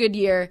having a good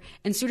year,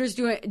 and Suter's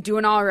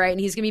doing all right, and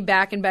he's going to be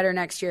back and better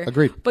next year.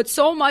 Agreed. But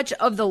so much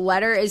of the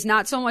letter is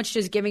not so much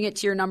just giving it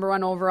to your number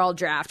one overall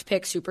draft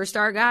pick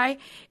superstar guy.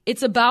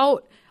 It's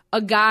about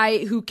a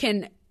guy who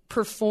can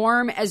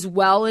perform as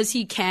well as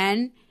he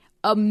can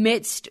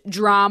amidst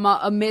drama,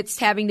 amidst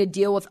having to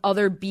deal with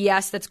other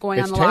BS that's going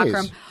on in the locker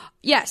room.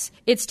 Yes,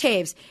 it's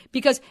Taves.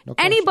 Because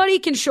anybody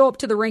can show up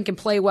to the rink and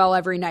play well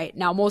every night.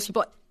 Now, most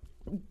people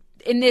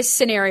in this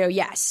scenario,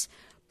 yes.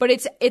 But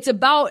it's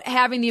about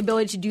having the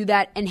ability to do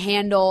that and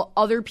handle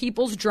other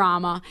people's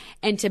drama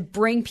and to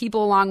bring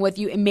people along with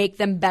you and make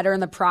them better in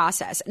the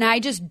process. And I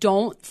just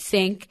don't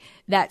think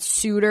that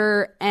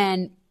Suter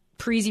and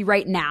Parise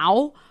right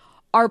now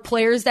are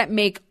players that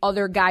make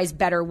other guys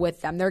better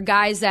with them. They're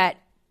guys that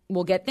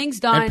will get things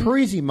done. And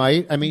Parise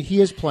might. I mean,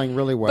 he is playing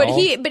really well.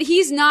 But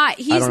he's not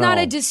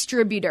a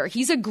distributor.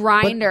 He's a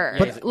grinder.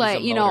 But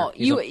like, you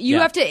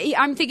have to.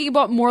 I'm thinking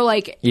about more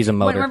like he's a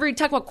motor. Whenever you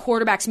talk about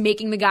quarterbacks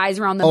making the guys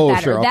around them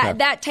better, sure, okay.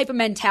 that type of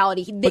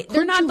mentality.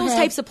 They're not those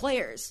types of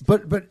players.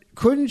 But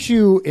couldn't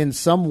you, in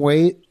some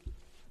way,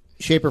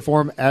 shape or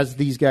form, as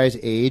these guys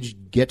age,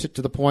 get it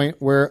to the point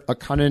where a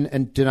Cunning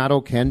and Donato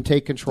can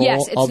take control of the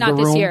room? Yes, it's not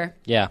this year.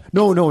 Yeah.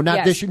 No,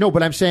 not this year. No,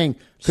 but I'm saying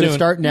could it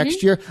start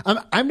next year?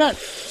 I'm not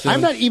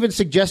even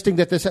suggesting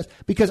that this has,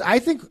 because I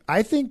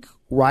think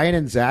Ryan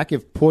and Zach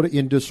have put it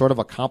into sort of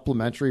a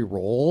complementary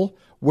role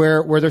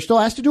where they're still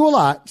asked to do a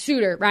lot.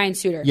 Ryan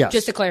Suter. Yes.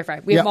 Just to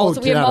clarify. We have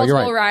multiple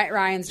right.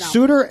 Ryans now.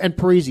 Suter and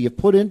Parise have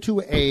put into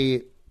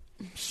a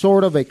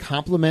sort of a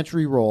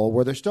complementary role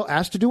where they're still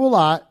asked to do a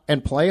lot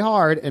and play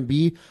hard and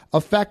be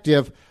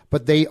effective,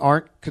 but they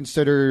aren't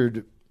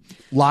considered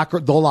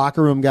the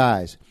locker room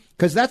guys,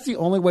 because that's the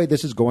only way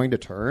this is going to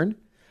turn.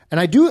 And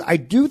I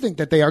do think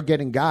that they are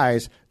getting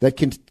guys that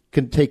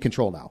can take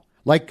control now.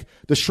 Like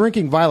the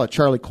shrinking violet,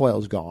 Charlie Coyle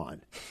is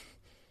gone.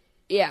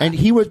 Yeah, and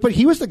he was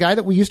the guy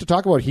that we used to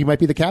talk about. He might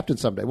be the captain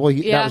someday. Well,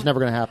 that was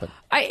never going to happen.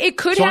 It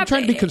could so happen. I'm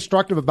trying to be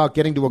constructive about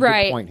getting to a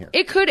good point here.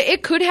 It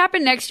could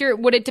happen next year.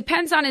 What it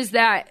depends on is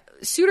that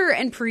Suter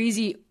and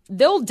Parise,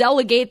 they'll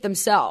delegate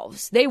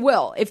themselves. They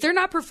will. If they're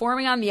not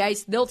performing on the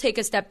ice, they'll take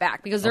a step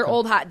back because they're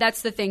old hot.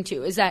 That's the thing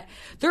too, is that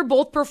they're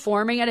both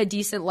performing at a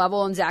decent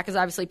level, and Zach is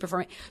obviously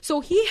performing.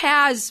 So he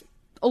has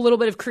a little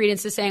bit of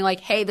credence to saying like,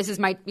 hey, this is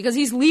because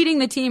he's leading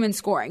the team in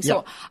scoring.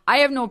 So I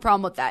have no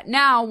problem with that.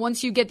 Now,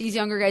 once you get these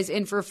younger guys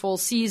in for a full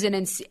season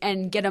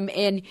and get them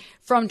in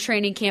from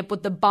training camp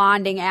with the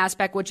bonding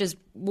aspect, which is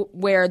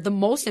where the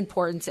most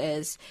importance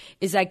is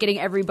that getting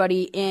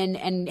everybody in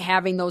and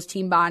having those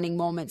team bonding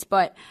moments.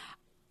 But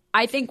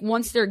I think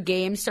once their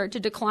games start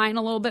to decline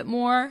a little bit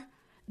more,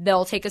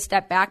 they'll take a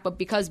step back. But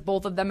because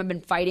both of them have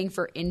been fighting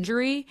for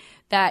injury,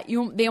 they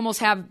almost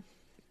have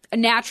a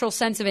natural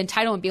sense of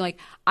entitlement, being like,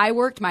 I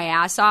worked my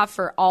ass off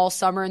for all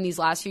summer in these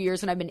last few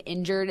years and I've been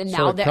injured, and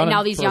now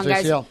these young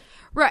guys,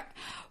 right?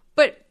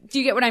 But do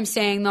you get what I'm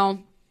saying, though?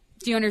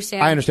 Do you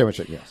understand? I understand what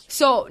you're saying. Yes.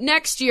 So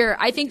next year,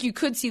 I think you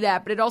could see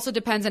that, but it also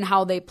depends on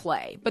how they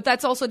play. But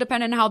that's also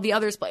dependent on how the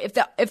others play.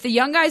 If the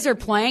young guys are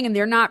playing and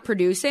they're not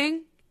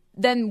producing,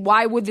 then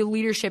why would the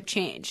leadership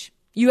change?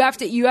 You have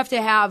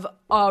to have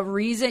a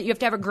reason. You have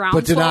to have a But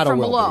groundswell Donato from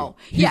will below.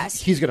 be.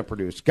 Yes, He's going to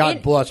produce.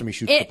 God bless him. He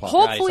shoots the puck.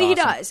 Hopefully he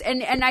awesome. does,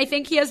 and I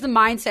think he has the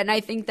mindset, and I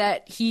think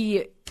that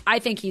I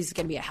think he's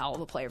going to be a hell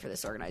of a player for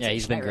this organization. Yeah,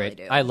 he's been I great. Really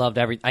do. I loved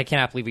I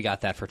cannot believe we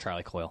got that for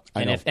Charlie Coyle.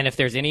 And if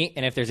there's anyone,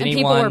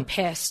 people were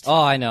pissed.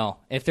 Oh, I know.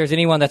 If there's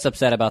anyone that's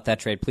upset about that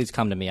trade, please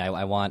come to me.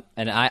 I want,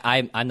 and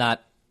I'm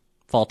not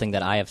faulting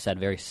that I have said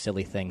very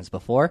silly things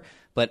before,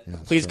 but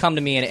please come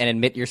to me and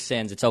admit your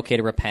sins. It's okay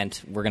to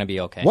repent. We're going to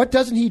be okay. What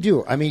doesn't he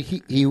do? I mean,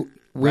 he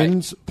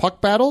wins puck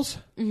battles.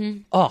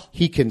 Mm-hmm. Oh,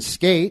 He can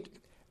skate.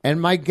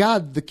 And my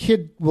God, the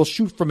kid will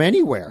shoot from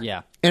anywhere.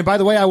 Yeah. And by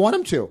the way, I want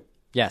him to.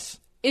 yes.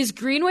 Is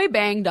Greenway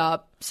banged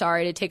up?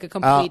 Sorry to take a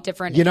complete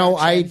different. I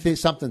direction. think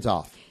something's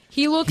off.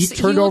 He looks. He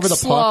turned he over looks the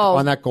slow. puck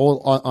on that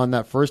goal, on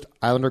that first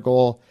Islander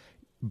goal.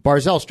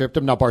 Barzal stripped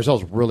him. Now,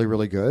 Barzal's really,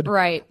 really good.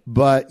 Right.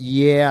 But,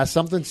 yeah,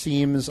 something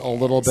seems a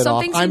little bit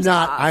Something off. seems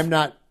off. I'm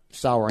not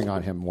souring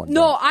on him one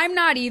No, bit. I'm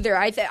not either.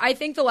 I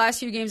think the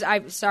last few games.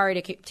 I'm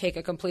sorry to take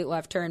a complete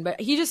left turn,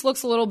 but he just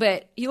looks a little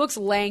bit. He looks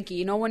lanky.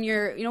 You know when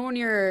you're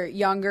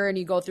younger and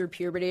you go through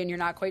puberty and you're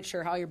not quite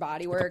sure how your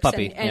body works.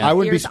 puppy, and yeah. I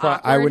wouldn't be you're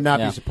surprised. I awkward. would not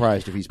Yeah. be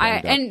surprised if he's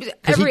banged up. And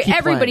 'Cause he keep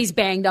everybody's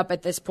playing. banged up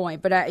at this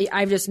point, but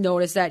I've just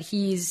noticed that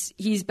he's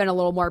been a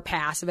little more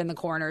passive in the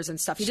corners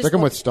and stuff. He Stick just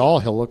him with looks- Stahl.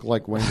 He'll look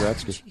like Wayne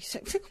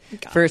Gretzky.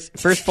 God,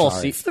 First full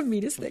it's season. the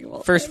meanest thing. of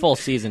all First time. full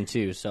season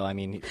too. So I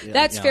mean,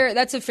 That's you know. fair.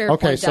 That's a fair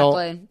Okay, point, so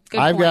Declan. Good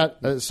I've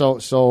point. got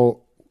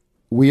so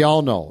we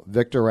all know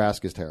Victor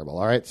Rask is terrible.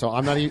 All right, so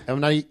I'm not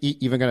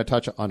even going to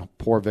touch on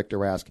poor Victor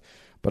Rask,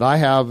 but I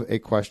have a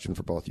question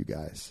for both you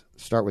guys.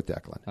 Start with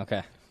Declan.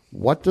 Okay.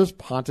 What does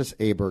Pontus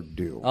Aberg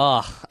do?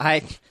 Oh,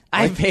 I've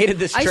hated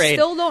this I trade.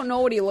 still don't know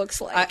what he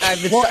looks like.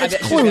 Well, it's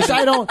Klus.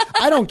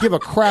 I don't give a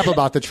crap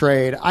about the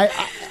trade. I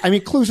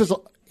mean, Klus is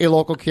a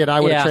local kid.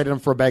 I would have Yeah. traded him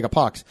for a bag of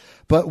pucks.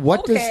 But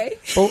what Okay.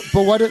 does?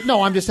 But what?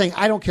 No, I'm just saying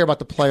I don't care about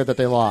the player that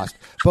they lost.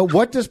 But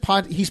what does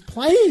He's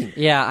playing.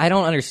 Yeah, I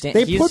don't understand.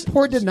 They put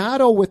poor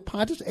Donato with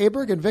Pontus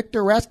Aberg and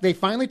Victor Rask. They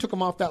finally took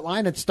him off that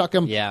line and stuck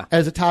him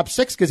as a top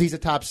six because he's a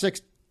top six.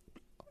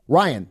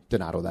 Ryan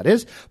Donato, that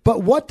is.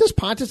 But what does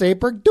Pontus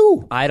Aberg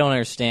do? I don't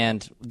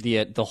understand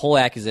the whole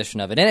acquisition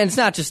of it. And it's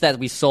not just that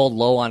we sold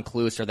low on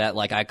Klus or that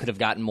like I could have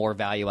gotten more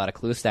value out of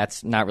Klus.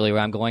 That's not really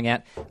where I'm going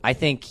at. I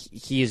think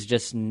he is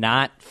just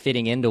not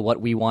fitting into what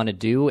we want to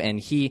do, and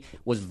he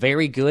was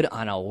very good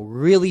on a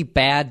really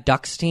bad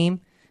Ducks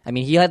team. I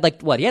mean, he had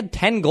he had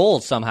 10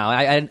 goals somehow.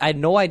 I had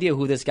no idea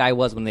who this guy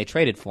was when they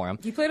traded for him.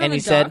 He played on and the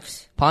he said,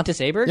 Ducks. Pontus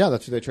Aberg? Yeah,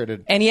 that's who they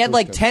traded. And he had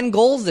Klus to. 10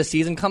 goals this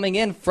season coming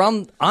in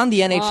on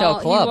the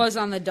NHL club. He was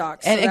on the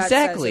Ducks. And so that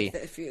exactly.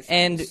 says a few things.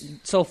 And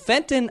so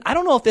Fenton, I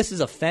don't know if this is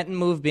a Fenton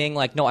move being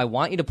like, no, I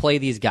want you to play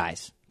these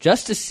guys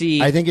just to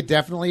see. I think it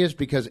definitely is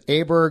because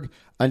Aberg,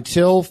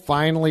 until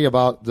finally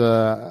about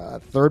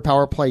the third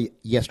power play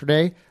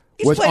yesterday,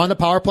 was played- on the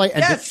power play,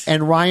 and, Yes.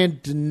 and Ryan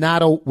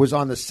Donato was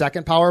on the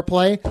second power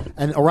play,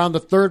 and around the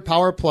third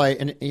power play,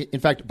 and in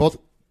fact, both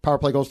power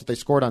play goals that they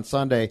scored on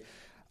Sunday,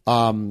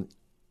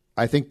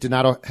 I think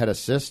Donato had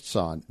assists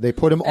on. They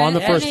put him on the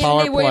first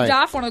power they play. waved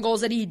off one of the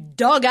goals that he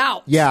dug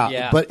out.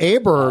 Yeah, but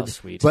Aberg, Oh,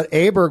 sweet.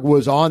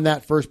 was on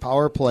that first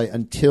power play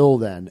until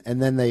then,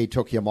 and then they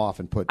took him off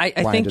and put I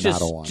Ryan think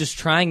Donato on. just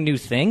trying new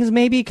things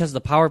maybe because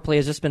the power play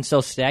has just been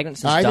so stagnant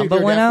since I think Dumba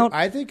they're went out.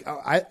 I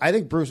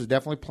think Bruce is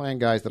definitely playing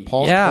guys that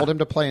Paul Yeah. told him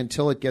to play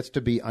until it gets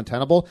to be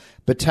untenable.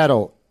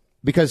 Boteto,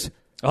 because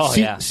Oh,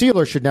 yeah.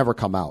 Sealer should never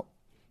come out,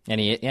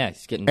 And he's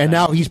getting and better.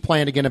 now he's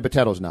playing again, and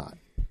Boteto's not.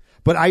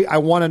 But I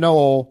want to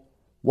know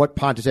what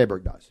Pontus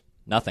Aberg does.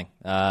 Nothing.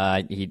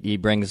 He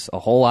brings a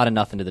whole lot of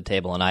nothing to the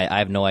table, and I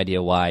have no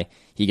idea why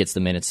he gets the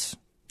minutes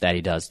that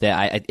he does.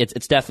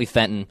 It's definitely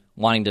Fenton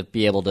wanting to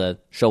be able to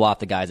show off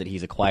the guys that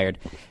he's acquired.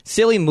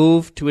 Silly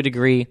move to a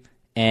degree,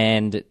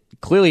 and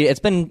clearly it's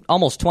been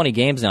almost 20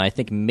 games now. I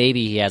think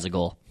maybe he has a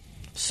goal.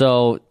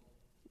 So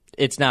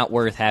it's not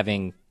worth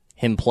having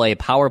him play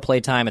power play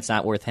time. It's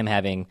not worth him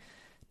having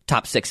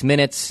top 6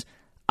 minutes.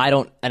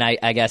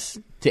 I guess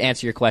to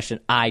answer your question,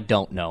 I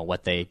don't know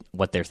what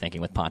they're thinking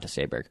with Pontus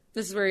Aberg.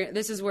 This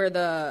is where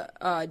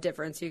the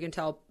difference you can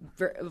tell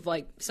of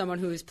like someone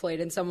who's played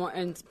in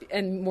someone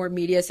and more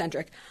media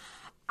centric.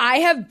 I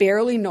have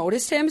barely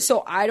noticed him,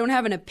 so I don't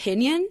have an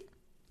opinion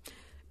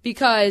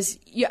because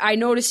I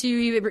notice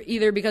you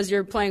either because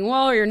you're playing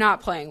well or you're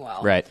not playing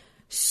well. Right.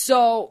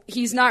 So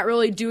he's not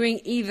really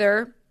doing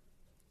either.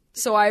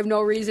 So I have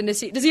no reason to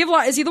see. Does he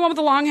have? Is he the one with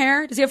the long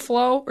hair? Does he have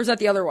flow, or is that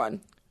the other one?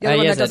 The other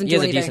one that doesn't he do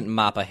has a anything. decent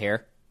mop of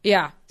hair.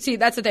 Yeah. See,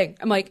 that's the thing.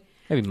 I'm like.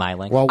 Maybe my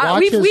length. Well,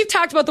 watch his- We've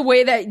talked about the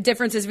way that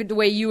difference is the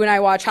way you and I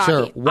watch hockey.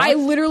 Sure. I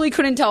literally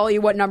couldn't tell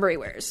you what number he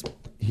wears.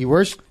 He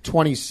wears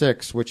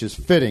 26, which is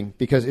fitting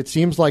because it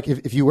seems like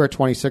if you wear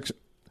 26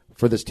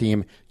 for this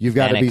team, you've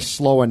got to be Vanek.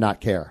 slow and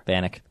not care.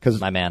 Vanek, 'Cause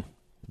my man.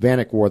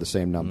 Vanek wore the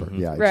same number.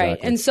 Yeah, exactly. Right.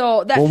 And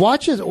so that. Well,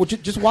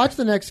 just watch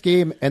the next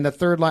game and the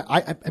third line.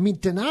 I mean,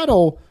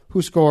 Donato,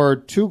 who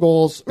scored 2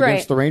 goals Right.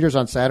 against the Rangers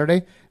on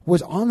Saturday,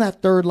 was on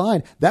that third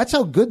line. That's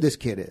how good this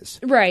kid is.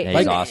 Right. Yeah,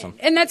 he's awesome.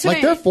 And that's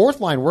what Their fourth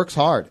line works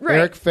hard. Right.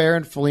 Eric Fair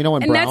and Foligno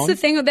and Brown. And that's the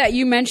thing that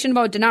you mentioned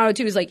about Donato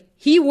too, is like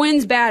he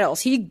wins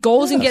battles. He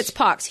goes and gets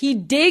pucks. He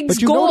digs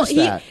But you goals.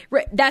 notice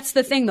that. That's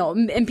the thing though.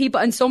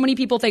 And so many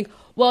people think,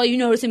 well, you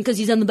notice him because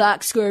he's on the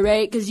box score,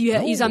 right? Because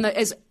he's on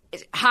the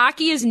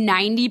hockey is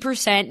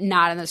 90%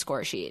 not on the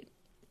score sheet.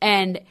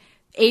 And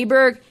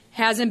Aberg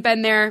hasn't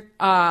been there.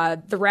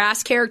 The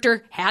Rask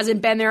character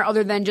hasn't been there,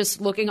 other than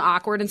just looking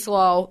awkward and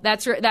slow.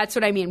 That's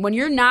what I mean. When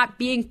you're not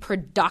being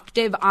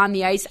productive on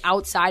the ice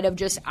outside of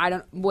just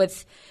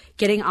with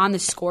getting on the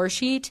score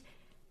sheet,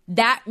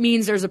 that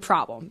means there's a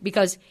problem.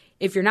 Because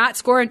if you're not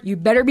scoring, you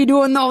better be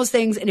doing those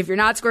things. And if you're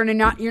not scoring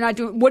and you're not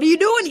doing, what are you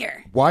doing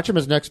here? Watch him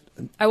as next.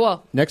 I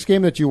will. Next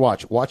game that you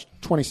watch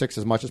 26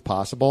 as much as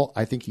possible.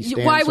 I think he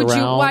stands Why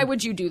around.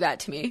 would you do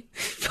that to me?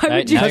 Why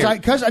would you? Because I'm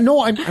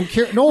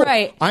curious. No,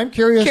 Right. I'm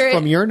curious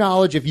from your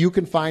knowledge if you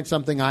can find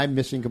something I'm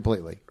missing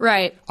completely.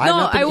 Right. I've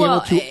not been I will.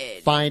 able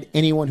to find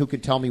anyone who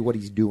could tell me what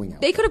he's doing.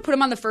 They could have put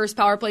him on the first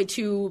power play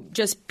too,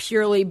 just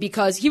purely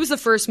because he was the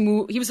first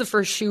move. He was the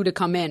first shoe to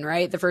come in,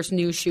 right? The first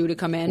new shoe to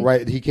come in.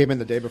 Right. He came in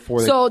the day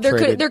before. So there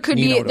traded could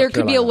Nino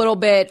be a little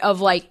bit of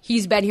like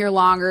he's been here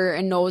longer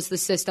and knows the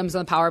systems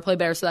on the power play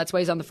better, so that's why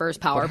he's on the first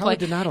power play.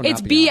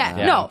 It's BS. Yeah,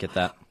 I don't get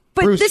that.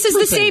 But Bruce this is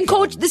the same ain't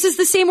coach. fun. This is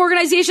the same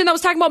organization that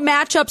was talking about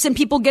matchups and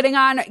people getting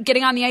on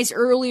the ice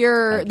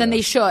earlier than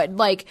they should.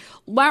 Like,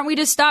 why don't we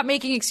just stop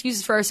making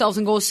excuses for ourselves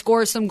and go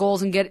score some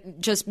goals and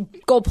just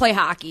go play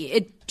hockey?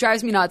 It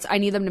drives me nuts. I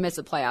need them to miss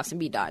the playoffs and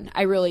be done.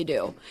 I really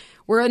do.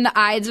 We're in the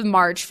Ides of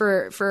March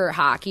for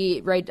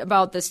hockey right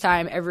about this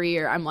time every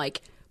year. I'm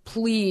like,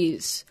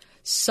 please,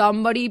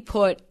 somebody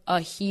put a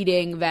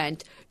heating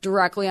vent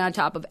directly on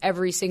top of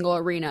every single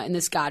arena in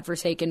this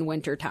godforsaken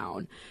winter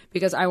town,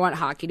 because I want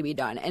hockey to be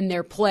done. And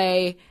their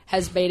play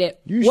has made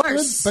it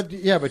worse.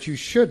 But you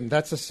shouldn't.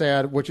 That's a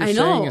sad. What you're I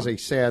know. saying is a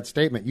sad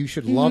statement. You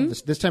should love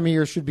this. This time of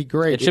year should be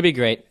great. It should be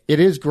great. It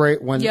is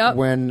great when Yep.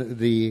 when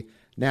the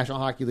National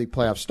Hockey League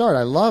playoffs start.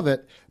 I love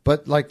it.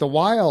 But like the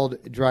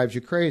Wild drives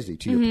you crazy.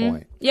 To your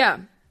point. Yeah.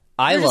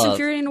 I They're just love.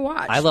 infuriating to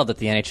watch. I love that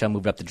the NHL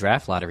moved up the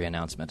draft lottery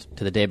announcement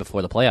to the day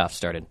before the playoffs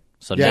started.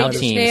 So Yeah, now they-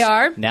 teams, they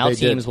are. now They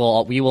teams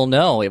did. we will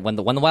know when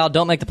the Wild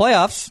don't make the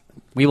playoffs.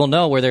 We will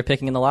know where they're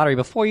picking in the lottery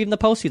before even the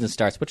postseason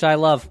starts, which I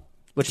love.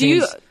 Which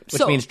means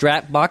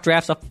mock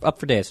drafts up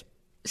for days.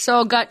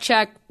 So gut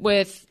check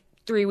with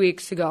 3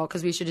 weeks ago,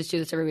 because we should just do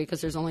this every week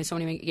because there's only so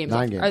many games.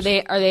 9 games. Are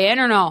they in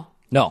or no?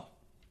 No,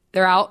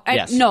 They're out?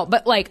 Yes. No,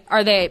 but like,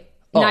 are they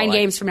 9 like-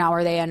 games from now?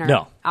 Are they in or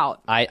no, out?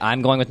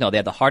 I'm going with no. They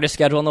have the hardest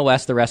schedule in the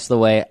West the rest of the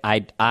way.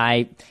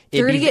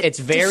 It's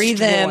very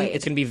them. destroyed.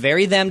 It's going to be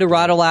very them to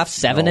rattle off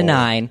 7 to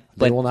 9. They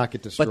But will not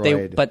get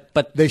destroyed.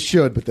 But they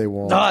should, but they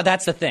won't.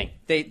 that's the thing.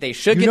 They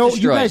should You get know,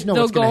 destroyed. you guys know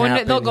They'll what's going to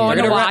happen. They'll go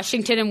into gonna ra-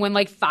 Washington and win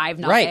like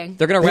 5-0. Right.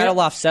 They're going to rattle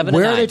off 7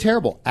 Where to 9. are they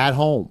terrible? At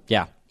home.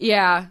 Yeah.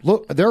 Yeah.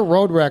 Look, their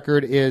road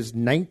record is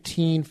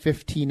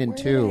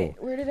 19-15-2.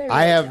 where did I write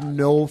I have down?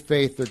 no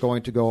faith they're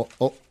going to go.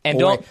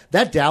 And away. don't-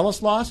 That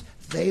Dallas loss,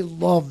 they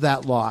love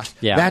that loss.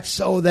 Yeah. That's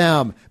so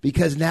them,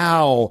 because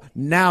now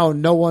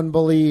no one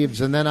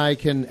believes, and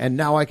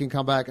now I can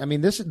come back. I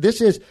mean, this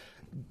is.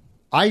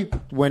 I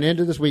went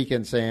into this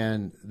weekend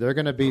saying they're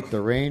going to beat the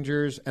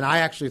Rangers, and I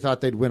actually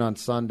thought they'd win on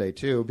Sunday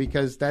too,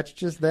 because that's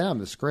just them,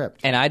 the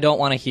script. And I don't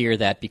want to hear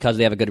that because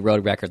they have a good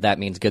road record, that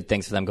means good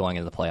things for them going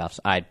into the playoffs.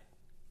 I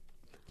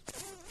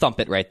thump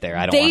it right there.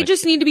 I don't They want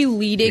just need to be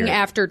leading hear it.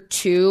 after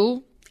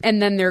 2,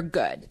 and then they're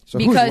good. So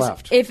who's because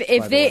left, if by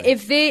the way?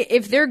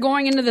 if they're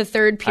going into the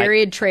third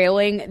period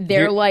trailing,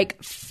 they're You're-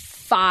 like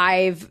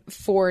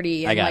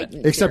 540. I and got like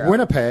it. Except 0.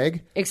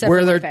 Winnipeg, Except where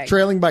Winnipeg. they're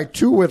trailing by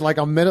 2 with like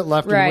a minute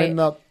left Right. to win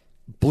the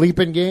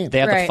bleeping game. They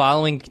have the Right.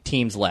 following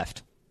teams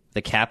left: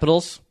 the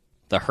Capitals,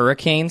 the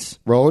Hurricanes.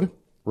 Road,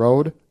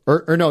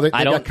 or no, they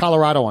I got don't-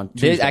 Colorado on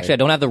Tuesday. Actually, I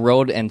don't have the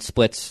road and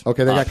splits.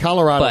 Okay, they got up,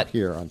 Colorado but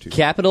here on Tuesday.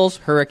 Capitals,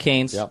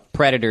 Hurricanes, Yep.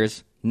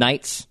 Predators,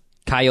 Knights,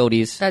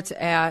 Coyotes, That's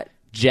at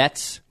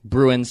Jets,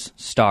 Bruins,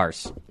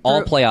 Stars.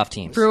 All playoff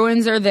teams.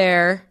 Bruins are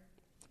there.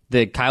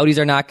 The Coyotes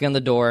are knocking on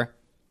the door.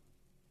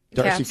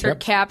 Caps are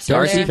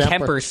Darcy there.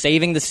 Kemper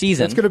saving the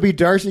season. It's going to be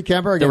Darcy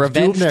Kemper the against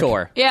revenge Dubnyk,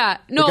 tour. Yeah,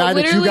 no, the guy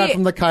that literally. you got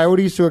from the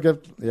Coyotes.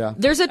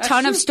 There's a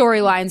ton of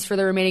storylines for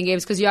the remaining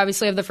games, because you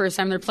obviously have the first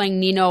time they're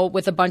playing Nino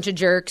with a bunch of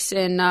jerks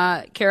in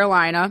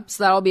Carolina,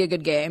 so that'll be a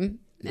good game.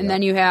 And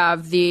then you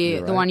have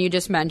the one you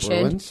just mentioned.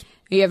 Bruins.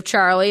 You have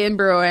Charlie and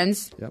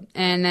Bruins, Yep.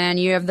 and then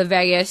you have the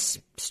Vegas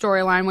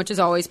storyline, which is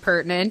always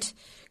pertinent,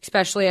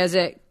 especially as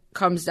it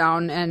comes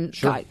down. And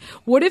God,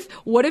 what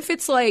if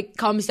it's like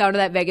comes down to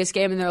that Vegas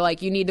game, and they're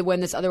like, you need to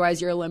win this,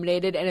 otherwise you're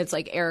eliminated, and it's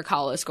like Eric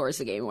Hollis scores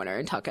the game winner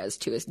and Tuck has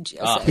 2 assists.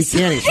 He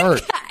can't. He's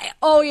hurt.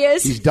 Oh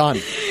yes, He's done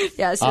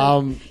yeah,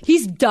 so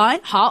he's done.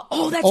 That's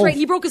oh, right.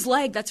 He broke his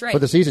leg. That's right. for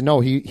the season. No,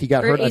 he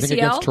got For hurt. I think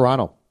ACL? against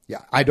Toronto. Yeah,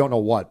 I don't know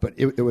what, but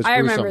it was. I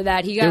gruesome. remember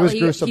that It was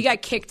gruesome. he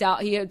got kicked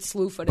out. He had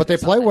slew footed. But they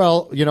play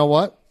well. You know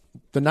what?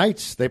 The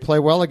Knights. They play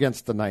well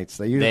against the Knights.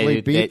 They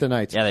usually beat the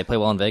Knights. Yeah, they play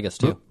well in Vegas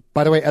too.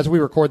 By the way, as we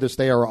record this,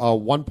 they are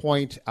 1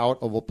 point out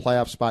of a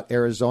playoff spot.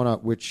 Arizona,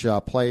 which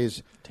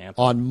plays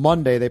Tampa. on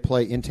Monday, they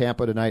play in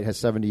Tampa tonight, has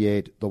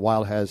 78. The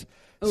Wild has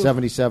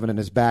 77 and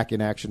is back in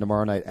action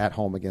tomorrow night at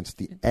home against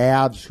the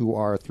Avs, who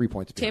are 3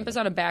 points behind. Tampa's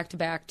on a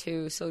back-to-back,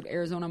 too, so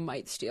Arizona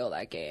might steal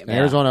that game. And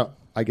Arizona,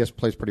 I guess,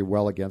 plays pretty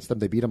well against them.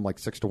 They beat them like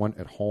 6-1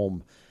 at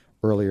home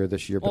earlier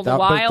this year. Well, but the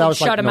Wild was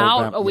shut like them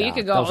out a week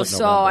ago, like so,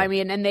 November. I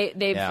mean, and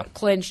they've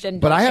clinched and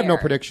But I have no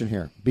care. prediction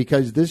here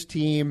because this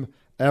team,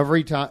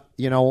 every time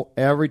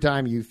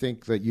you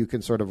think that you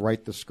can sort of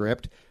write the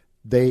script,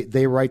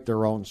 they write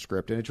their own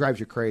script, and it drives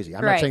you crazy.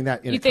 I'm not saying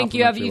that in you a think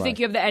you have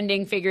complimentary way. the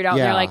ending figured out,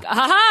 Yeah. and you're like, ha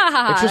ha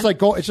ha.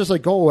 It's just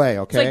like go away,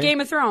 okay? It's like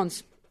Game of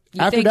Thrones.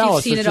 You After think Dallas,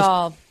 you've seen it's it just,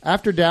 all.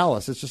 After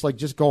Dallas, it's just like,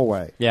 just go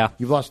away. Yeah.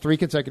 You've lost 3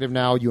 consecutive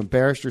now. You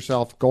embarrassed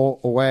yourself. Go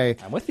away.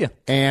 I'm with you.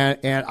 And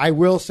I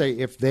will say,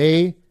 if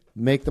they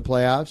make the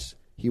playoffs,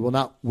 he will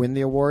not win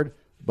the award,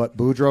 but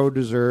Boudreaux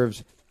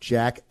deserves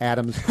Jack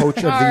Adams Coach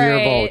of the Year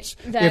right. votes.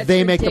 That's If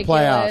they make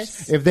ridiculous.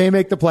 the playoffs. If they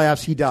make the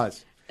playoffs, he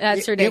does.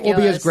 That's It will be his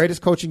ridiculous.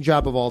 greatest coaching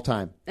job of all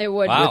time. It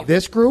would Wow. be. With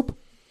this group,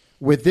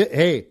 no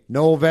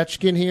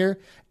Ovechkin here.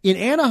 In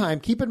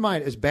Anaheim, keep in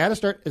mind, as bad a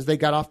start as they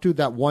got off to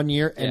that 1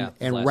 year and Yeah,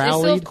 They still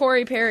rallied. have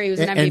Corey Perry, who's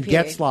an and MVP.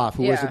 Getzlaf,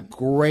 who was Yeah. a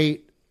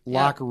great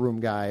locker room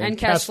guy. And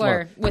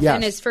Kessler,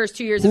 within his first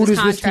 2 years Who of his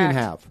does this contract.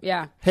 team have?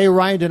 Yeah. Hey,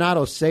 Ryan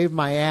Donato, save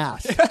my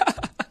ass.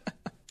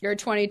 You're a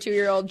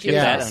 22-year-old Get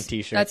genius. that on a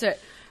t-shirt. That's it.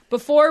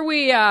 Before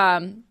we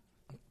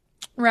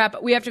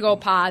wrap, we have to go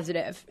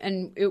positive,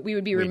 and we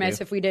would be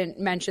remiss if we didn't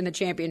mention the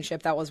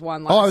championship that was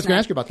won last Oh, I was going night. to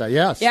ask you about that.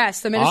 Yes.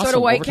 Yes, the Minnesota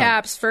Awesome.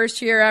 Whitecaps,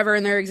 first year ever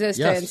in their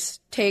existence, Yes.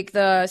 take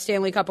the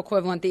Stanley Cup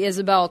equivalent, the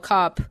Isabel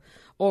Cup,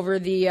 over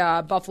the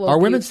Buffalo Our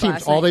Beauts women's teams,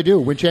 last all night. they do,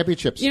 win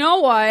championships. You know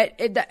what?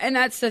 And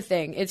that's the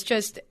thing. It's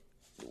just,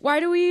 why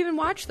do we even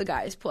watch the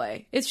guys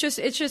play? It's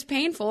just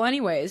painful,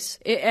 anyways.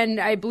 And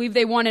I believe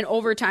they won in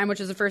overtime, which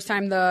is the first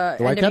time the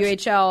Whitecaps?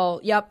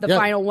 NWHL. The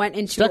final went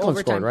into Steckland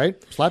overtime. scored,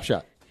 right?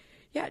 Slapshot.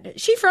 Yeah,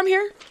 is she from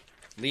here?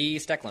 Lee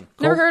Steckland.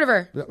 Never heard of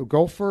her.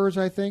 Gophers,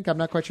 I think. I'm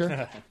not quite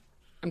sure.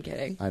 I'm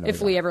kidding. I know If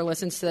you Lee don't. ever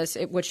listens to this,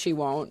 which she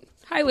won't.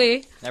 Hi,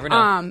 Lee. Never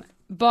know.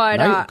 But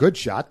Nice, good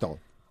shot, though.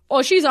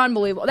 oh, she's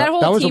unbelievable. That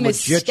whole was team a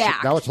is legit.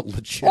 stacked. That was a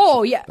legit.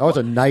 Oh, yeah. That was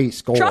a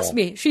nice goal. Trust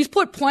me, she's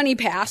put plenty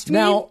past me.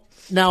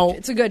 Now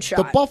It's a good shot.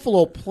 The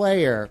Buffalo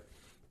player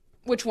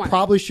Which one?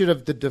 probably should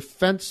have the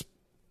defense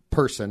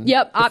person.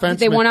 Yep, they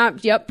defenseman, went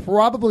up. Yep.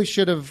 Probably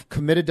should have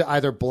committed to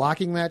either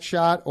blocking that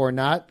shot or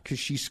not because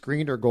she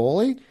screened her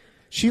goalie.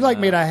 She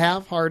made a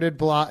half-hearted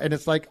block, and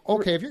it's like,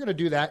 okay, if you're going to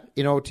do that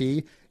in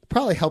OT,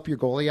 probably help your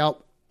goalie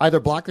out. Either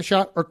block the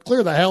shot or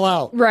clear the hell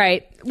out.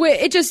 Right.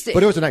 But it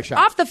was a nice shot.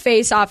 Off the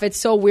face-off, it's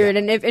so weird.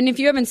 Yeah. And if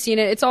you haven't seen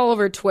it, it's all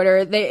over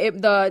Twitter.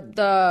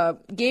 The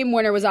game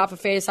winner was off a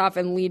face-off,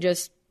 and Lee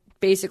just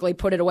basically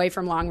put it away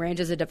from long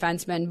range as a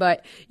defenseman.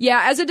 But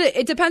yeah,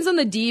 it depends on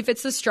the D. If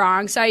it's the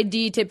strong side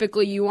D,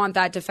 typically you want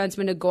that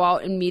defenseman to go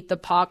out and meet the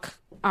puck.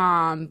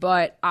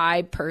 But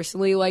I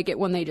personally like it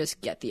when they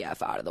just get the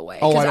F out of the way.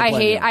 Oh, Because I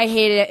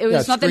hate it. It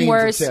was nothing screens and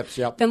worse tips,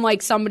 yep. than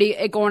like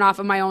somebody going off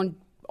of my own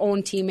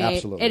teammate.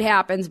 Absolutely. It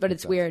happens, but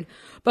it's weird.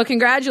 But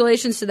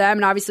congratulations to them,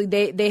 and obviously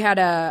they had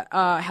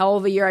a hell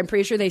of a year. I'm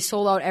pretty sure they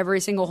sold out every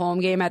single home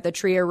game at the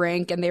Tria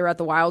rink, and they were at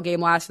the Wild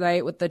game last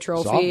night with the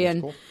trophy. That's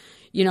And cool.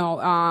 you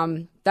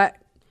know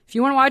that if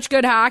you want to watch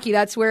good hockey,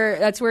 that's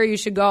where you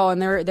should go,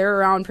 and they're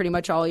around pretty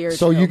much all year.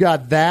 So too. you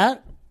got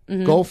that.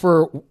 Go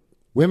for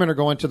women are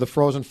going to the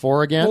Frozen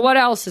Four again. Well, what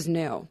else is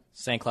new?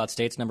 St. Cloud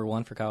State's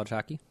 #1 for college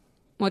hockey.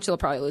 Which they'll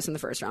probably lose in the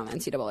first round of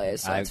NCAA.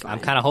 So that's fine. I'm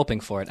kind of hoping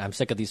for it. I'm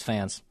sick of these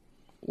fans.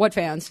 What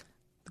fans?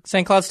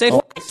 St. Cloud State.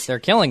 They're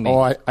killing me. Oh,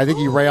 I think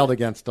you railed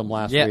against them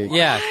last yeah, week.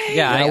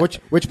 yeah. Which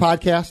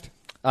podcast?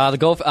 The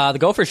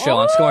Gopher Show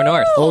on Score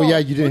North. Oh yeah,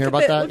 you didn't hear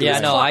about that? Yeah,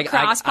 no,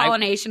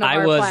 cross-pollination of I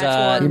our was,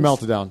 platforms. You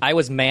melted down. I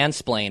was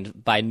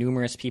mansplained by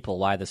numerous people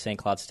why the St.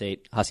 Cloud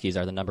State Huskies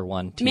are the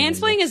 #1 team.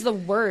 Mansplaining is the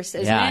worst,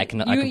 isn't yeah, it? I can.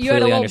 You, I completely you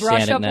had a little understand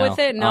brush it up now. with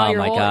it, and now oh you're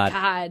my whole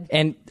God.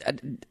 And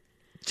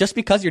just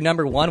because you're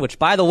 #1, which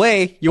by the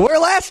way you were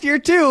last year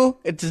too,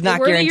 it does not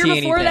We're the guarantee year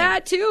before anything.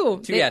 that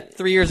too. So, yeah,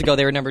 3 years ago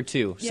they were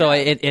 #2. So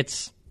Yeah.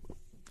 it's.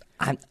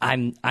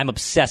 I'm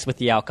obsessed with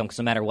the outcome because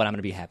no matter what, I'm going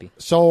to be happy.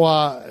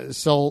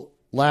 So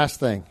last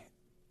thing.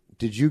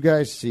 Did you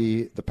guys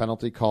see the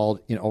penalty called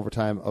in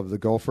overtime of the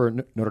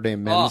Gopher Notre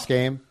Dame men's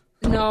game?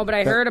 No, but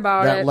I heard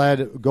about that it.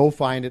 led. Go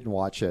find it and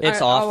watch it.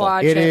 It's I'll awful.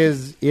 watch It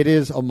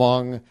is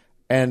among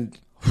and.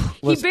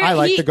 Listen, I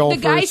like the Gophers.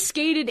 The guy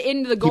skated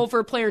into the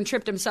Gopher player and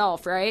tripped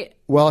himself, right?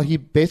 Well, he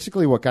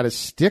basically got his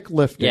stick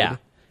lifted. Yeah.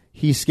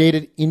 He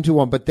skated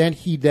into him, but then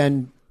he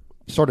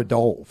sort of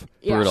dove.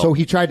 Yeah. Brutal. So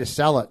he tried to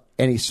sell it,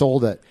 and he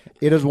sold it.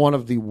 It is one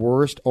of the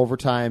worst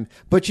overtime.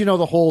 But you know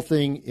the whole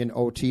thing in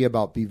OT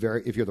about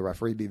if you're the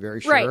referee, be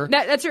very sure. Right.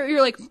 That's where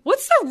you're like,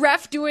 what's the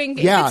ref doing?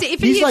 Yeah. If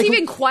He's it's like-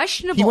 even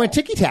questionable. He went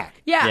ticky-tack.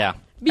 Yeah. Yeah.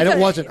 And it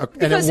wasn't a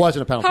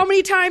penalty. How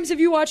many times have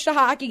you watched a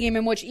hockey game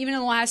in which even in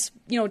the last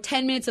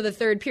 10 minutes of the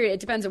third period, it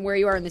depends on where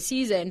you are in the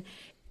season,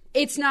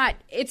 it's not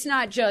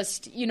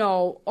just,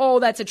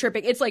 that's a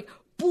tripping. It's like,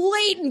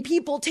 blatant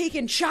people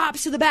taking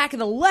chops to the back of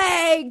the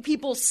leg,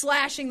 people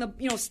slashing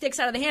the sticks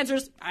out of the hands.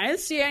 I didn't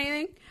see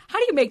anything. How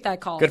do you make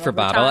that call? Good for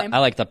Bob. I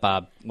like that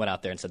Bob went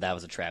out there and said that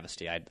was a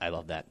travesty. I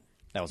love that.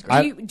 That was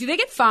great. Do they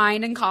get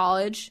fined in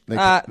college?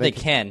 They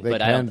can,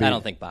 but I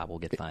don't think Bob will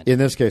get fined. In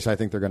this case, I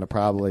think they're going to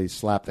probably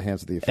slap the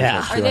hands of the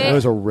officials. Yeah. It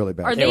was a really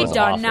bad. Are they done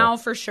awful. now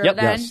for sure? Yep.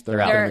 Then Yes,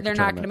 they're out. they're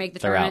not going to make the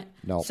They're tournament.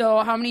 out. No. So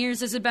how many years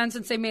has it been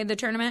since they made the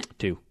tournament?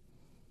 2.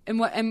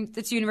 And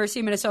it's University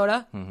of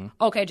Minnesota. Mm-hmm.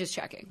 Okay, just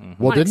checking.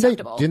 Mm-hmm. Well,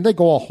 Unacceptable. didn't they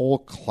go a whole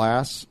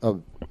class a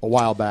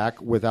while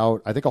back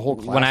without? I think a whole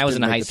class. When I was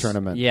in didn't high make the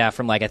tournament. Yeah,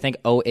 from I think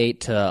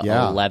 08 to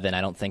 11,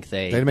 I don't think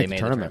they didn't made make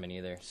the the tournament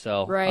either.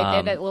 So Right, they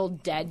had that little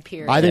dead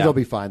period. I think they'll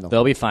be fine though.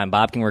 They'll be fine.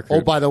 Bob can recruit.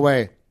 Oh, by the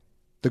way,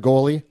 the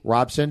goalie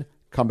Robson,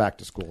 come back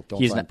to school. Don't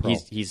he's sign pro.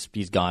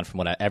 he's gone from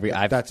what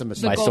That's a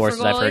mistake. my The Gopher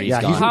sources I've heard. goalie? He's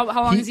gone.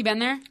 How long has he been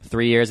there?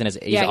 3 years, and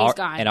he's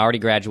gone. and already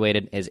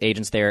graduated. His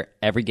agent's there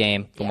every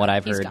game. From what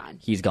I've heard,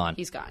 he's gone.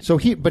 He's gone. So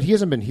but he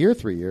hasn't been here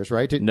 3 years,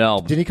 right?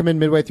 No. Didn't he come in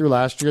midway through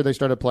last year? They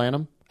started playing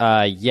him.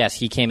 Yes,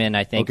 he came in.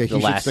 I think Okay, the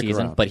he should last stick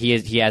season, around. but he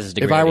has his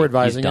degree. If I were already.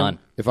 advising he's done. him,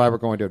 if I were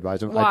going to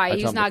advise him, Why? I'd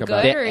He's tell him to not come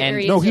good, back. or And-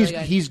 he's No, really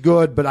good? he's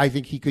good, but I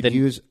think he could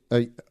use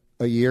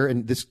a year.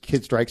 And this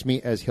kid strikes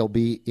me as he'll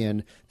be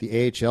in the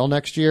AHL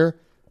next year,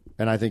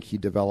 and I think he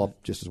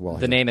developed just as well.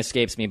 The name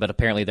escapes me, but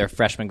apparently their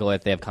freshman goalie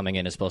that they have coming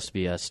in is supposed to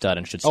be a stud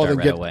and should start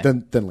right away.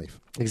 Then leave.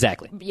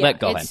 Exactly. Yeah,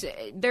 Go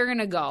ahead. they're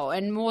gonna go,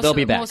 and They'll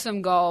be back. most of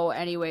them go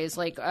anyways.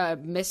 Like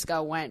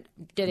Miska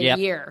did a Yep,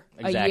 year.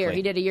 exactly.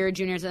 He did a year of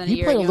juniors and then a He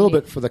year. played at a little UMD.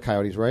 bit for the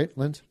Coyotes, right,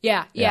 Linz?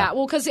 Yeah.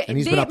 Well, because they And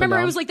he's been up and remember it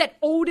down. was like that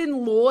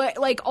Odin Lloyd,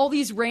 like all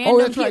these random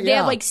that's people. right, They yeah.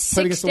 had like Played 6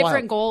 against the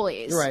different Wild.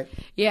 goalies. You're right.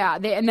 Yeah,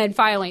 and then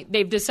finally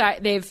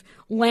they've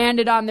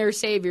landed on their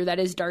savior. That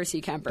is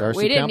Darcy Kemper. Darcy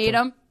We didn't Kemper. need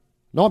him.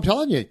 No, I'm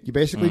telling you, you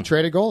basically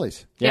traded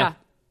goalies. Yeah.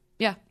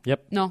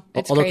 Yep. No,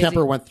 it's Although crazy.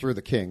 Kemper went through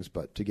the Kings,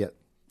 but to get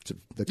to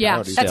the Yeah,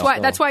 Coyotes,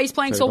 that's why he's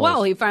playing so traded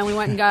well. goalies. He finally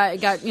went and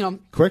got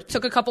Quick?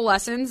 took a couple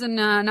lessons, and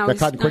now Got he's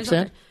caught in now he's up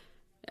quicksand?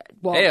 there.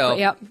 Well, Heyo.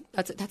 yep,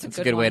 that's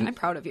a good win. I'm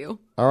proud of you.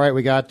 All right,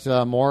 we got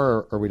more,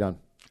 or are we done?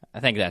 I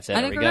think that's it. I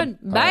Are think we we're good?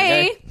 good.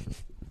 Bye.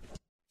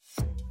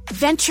 Okay.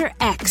 Venture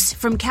X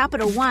from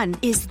Capital One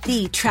is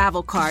the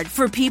travel card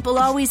for people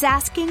always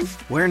asking,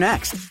 Where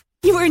next?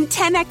 you earn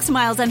 10x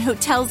miles on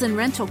hotels and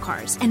rental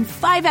cars, and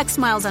 5x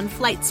miles on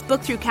flights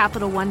booked through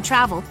Capital One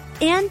Travel,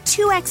 and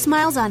 2x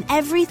miles on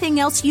everything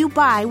else you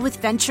buy with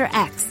Venture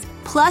X.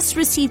 Plus,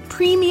 receive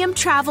premium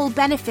travel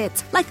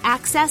benefits like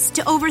access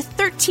to over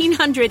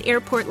 1,300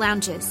 airport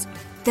lounges.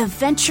 The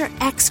Venture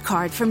X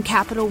card from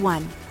Capital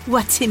One.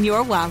 What's in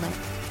your wallet?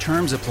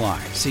 Terms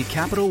apply. See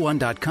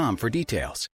CapitalOne.com for details.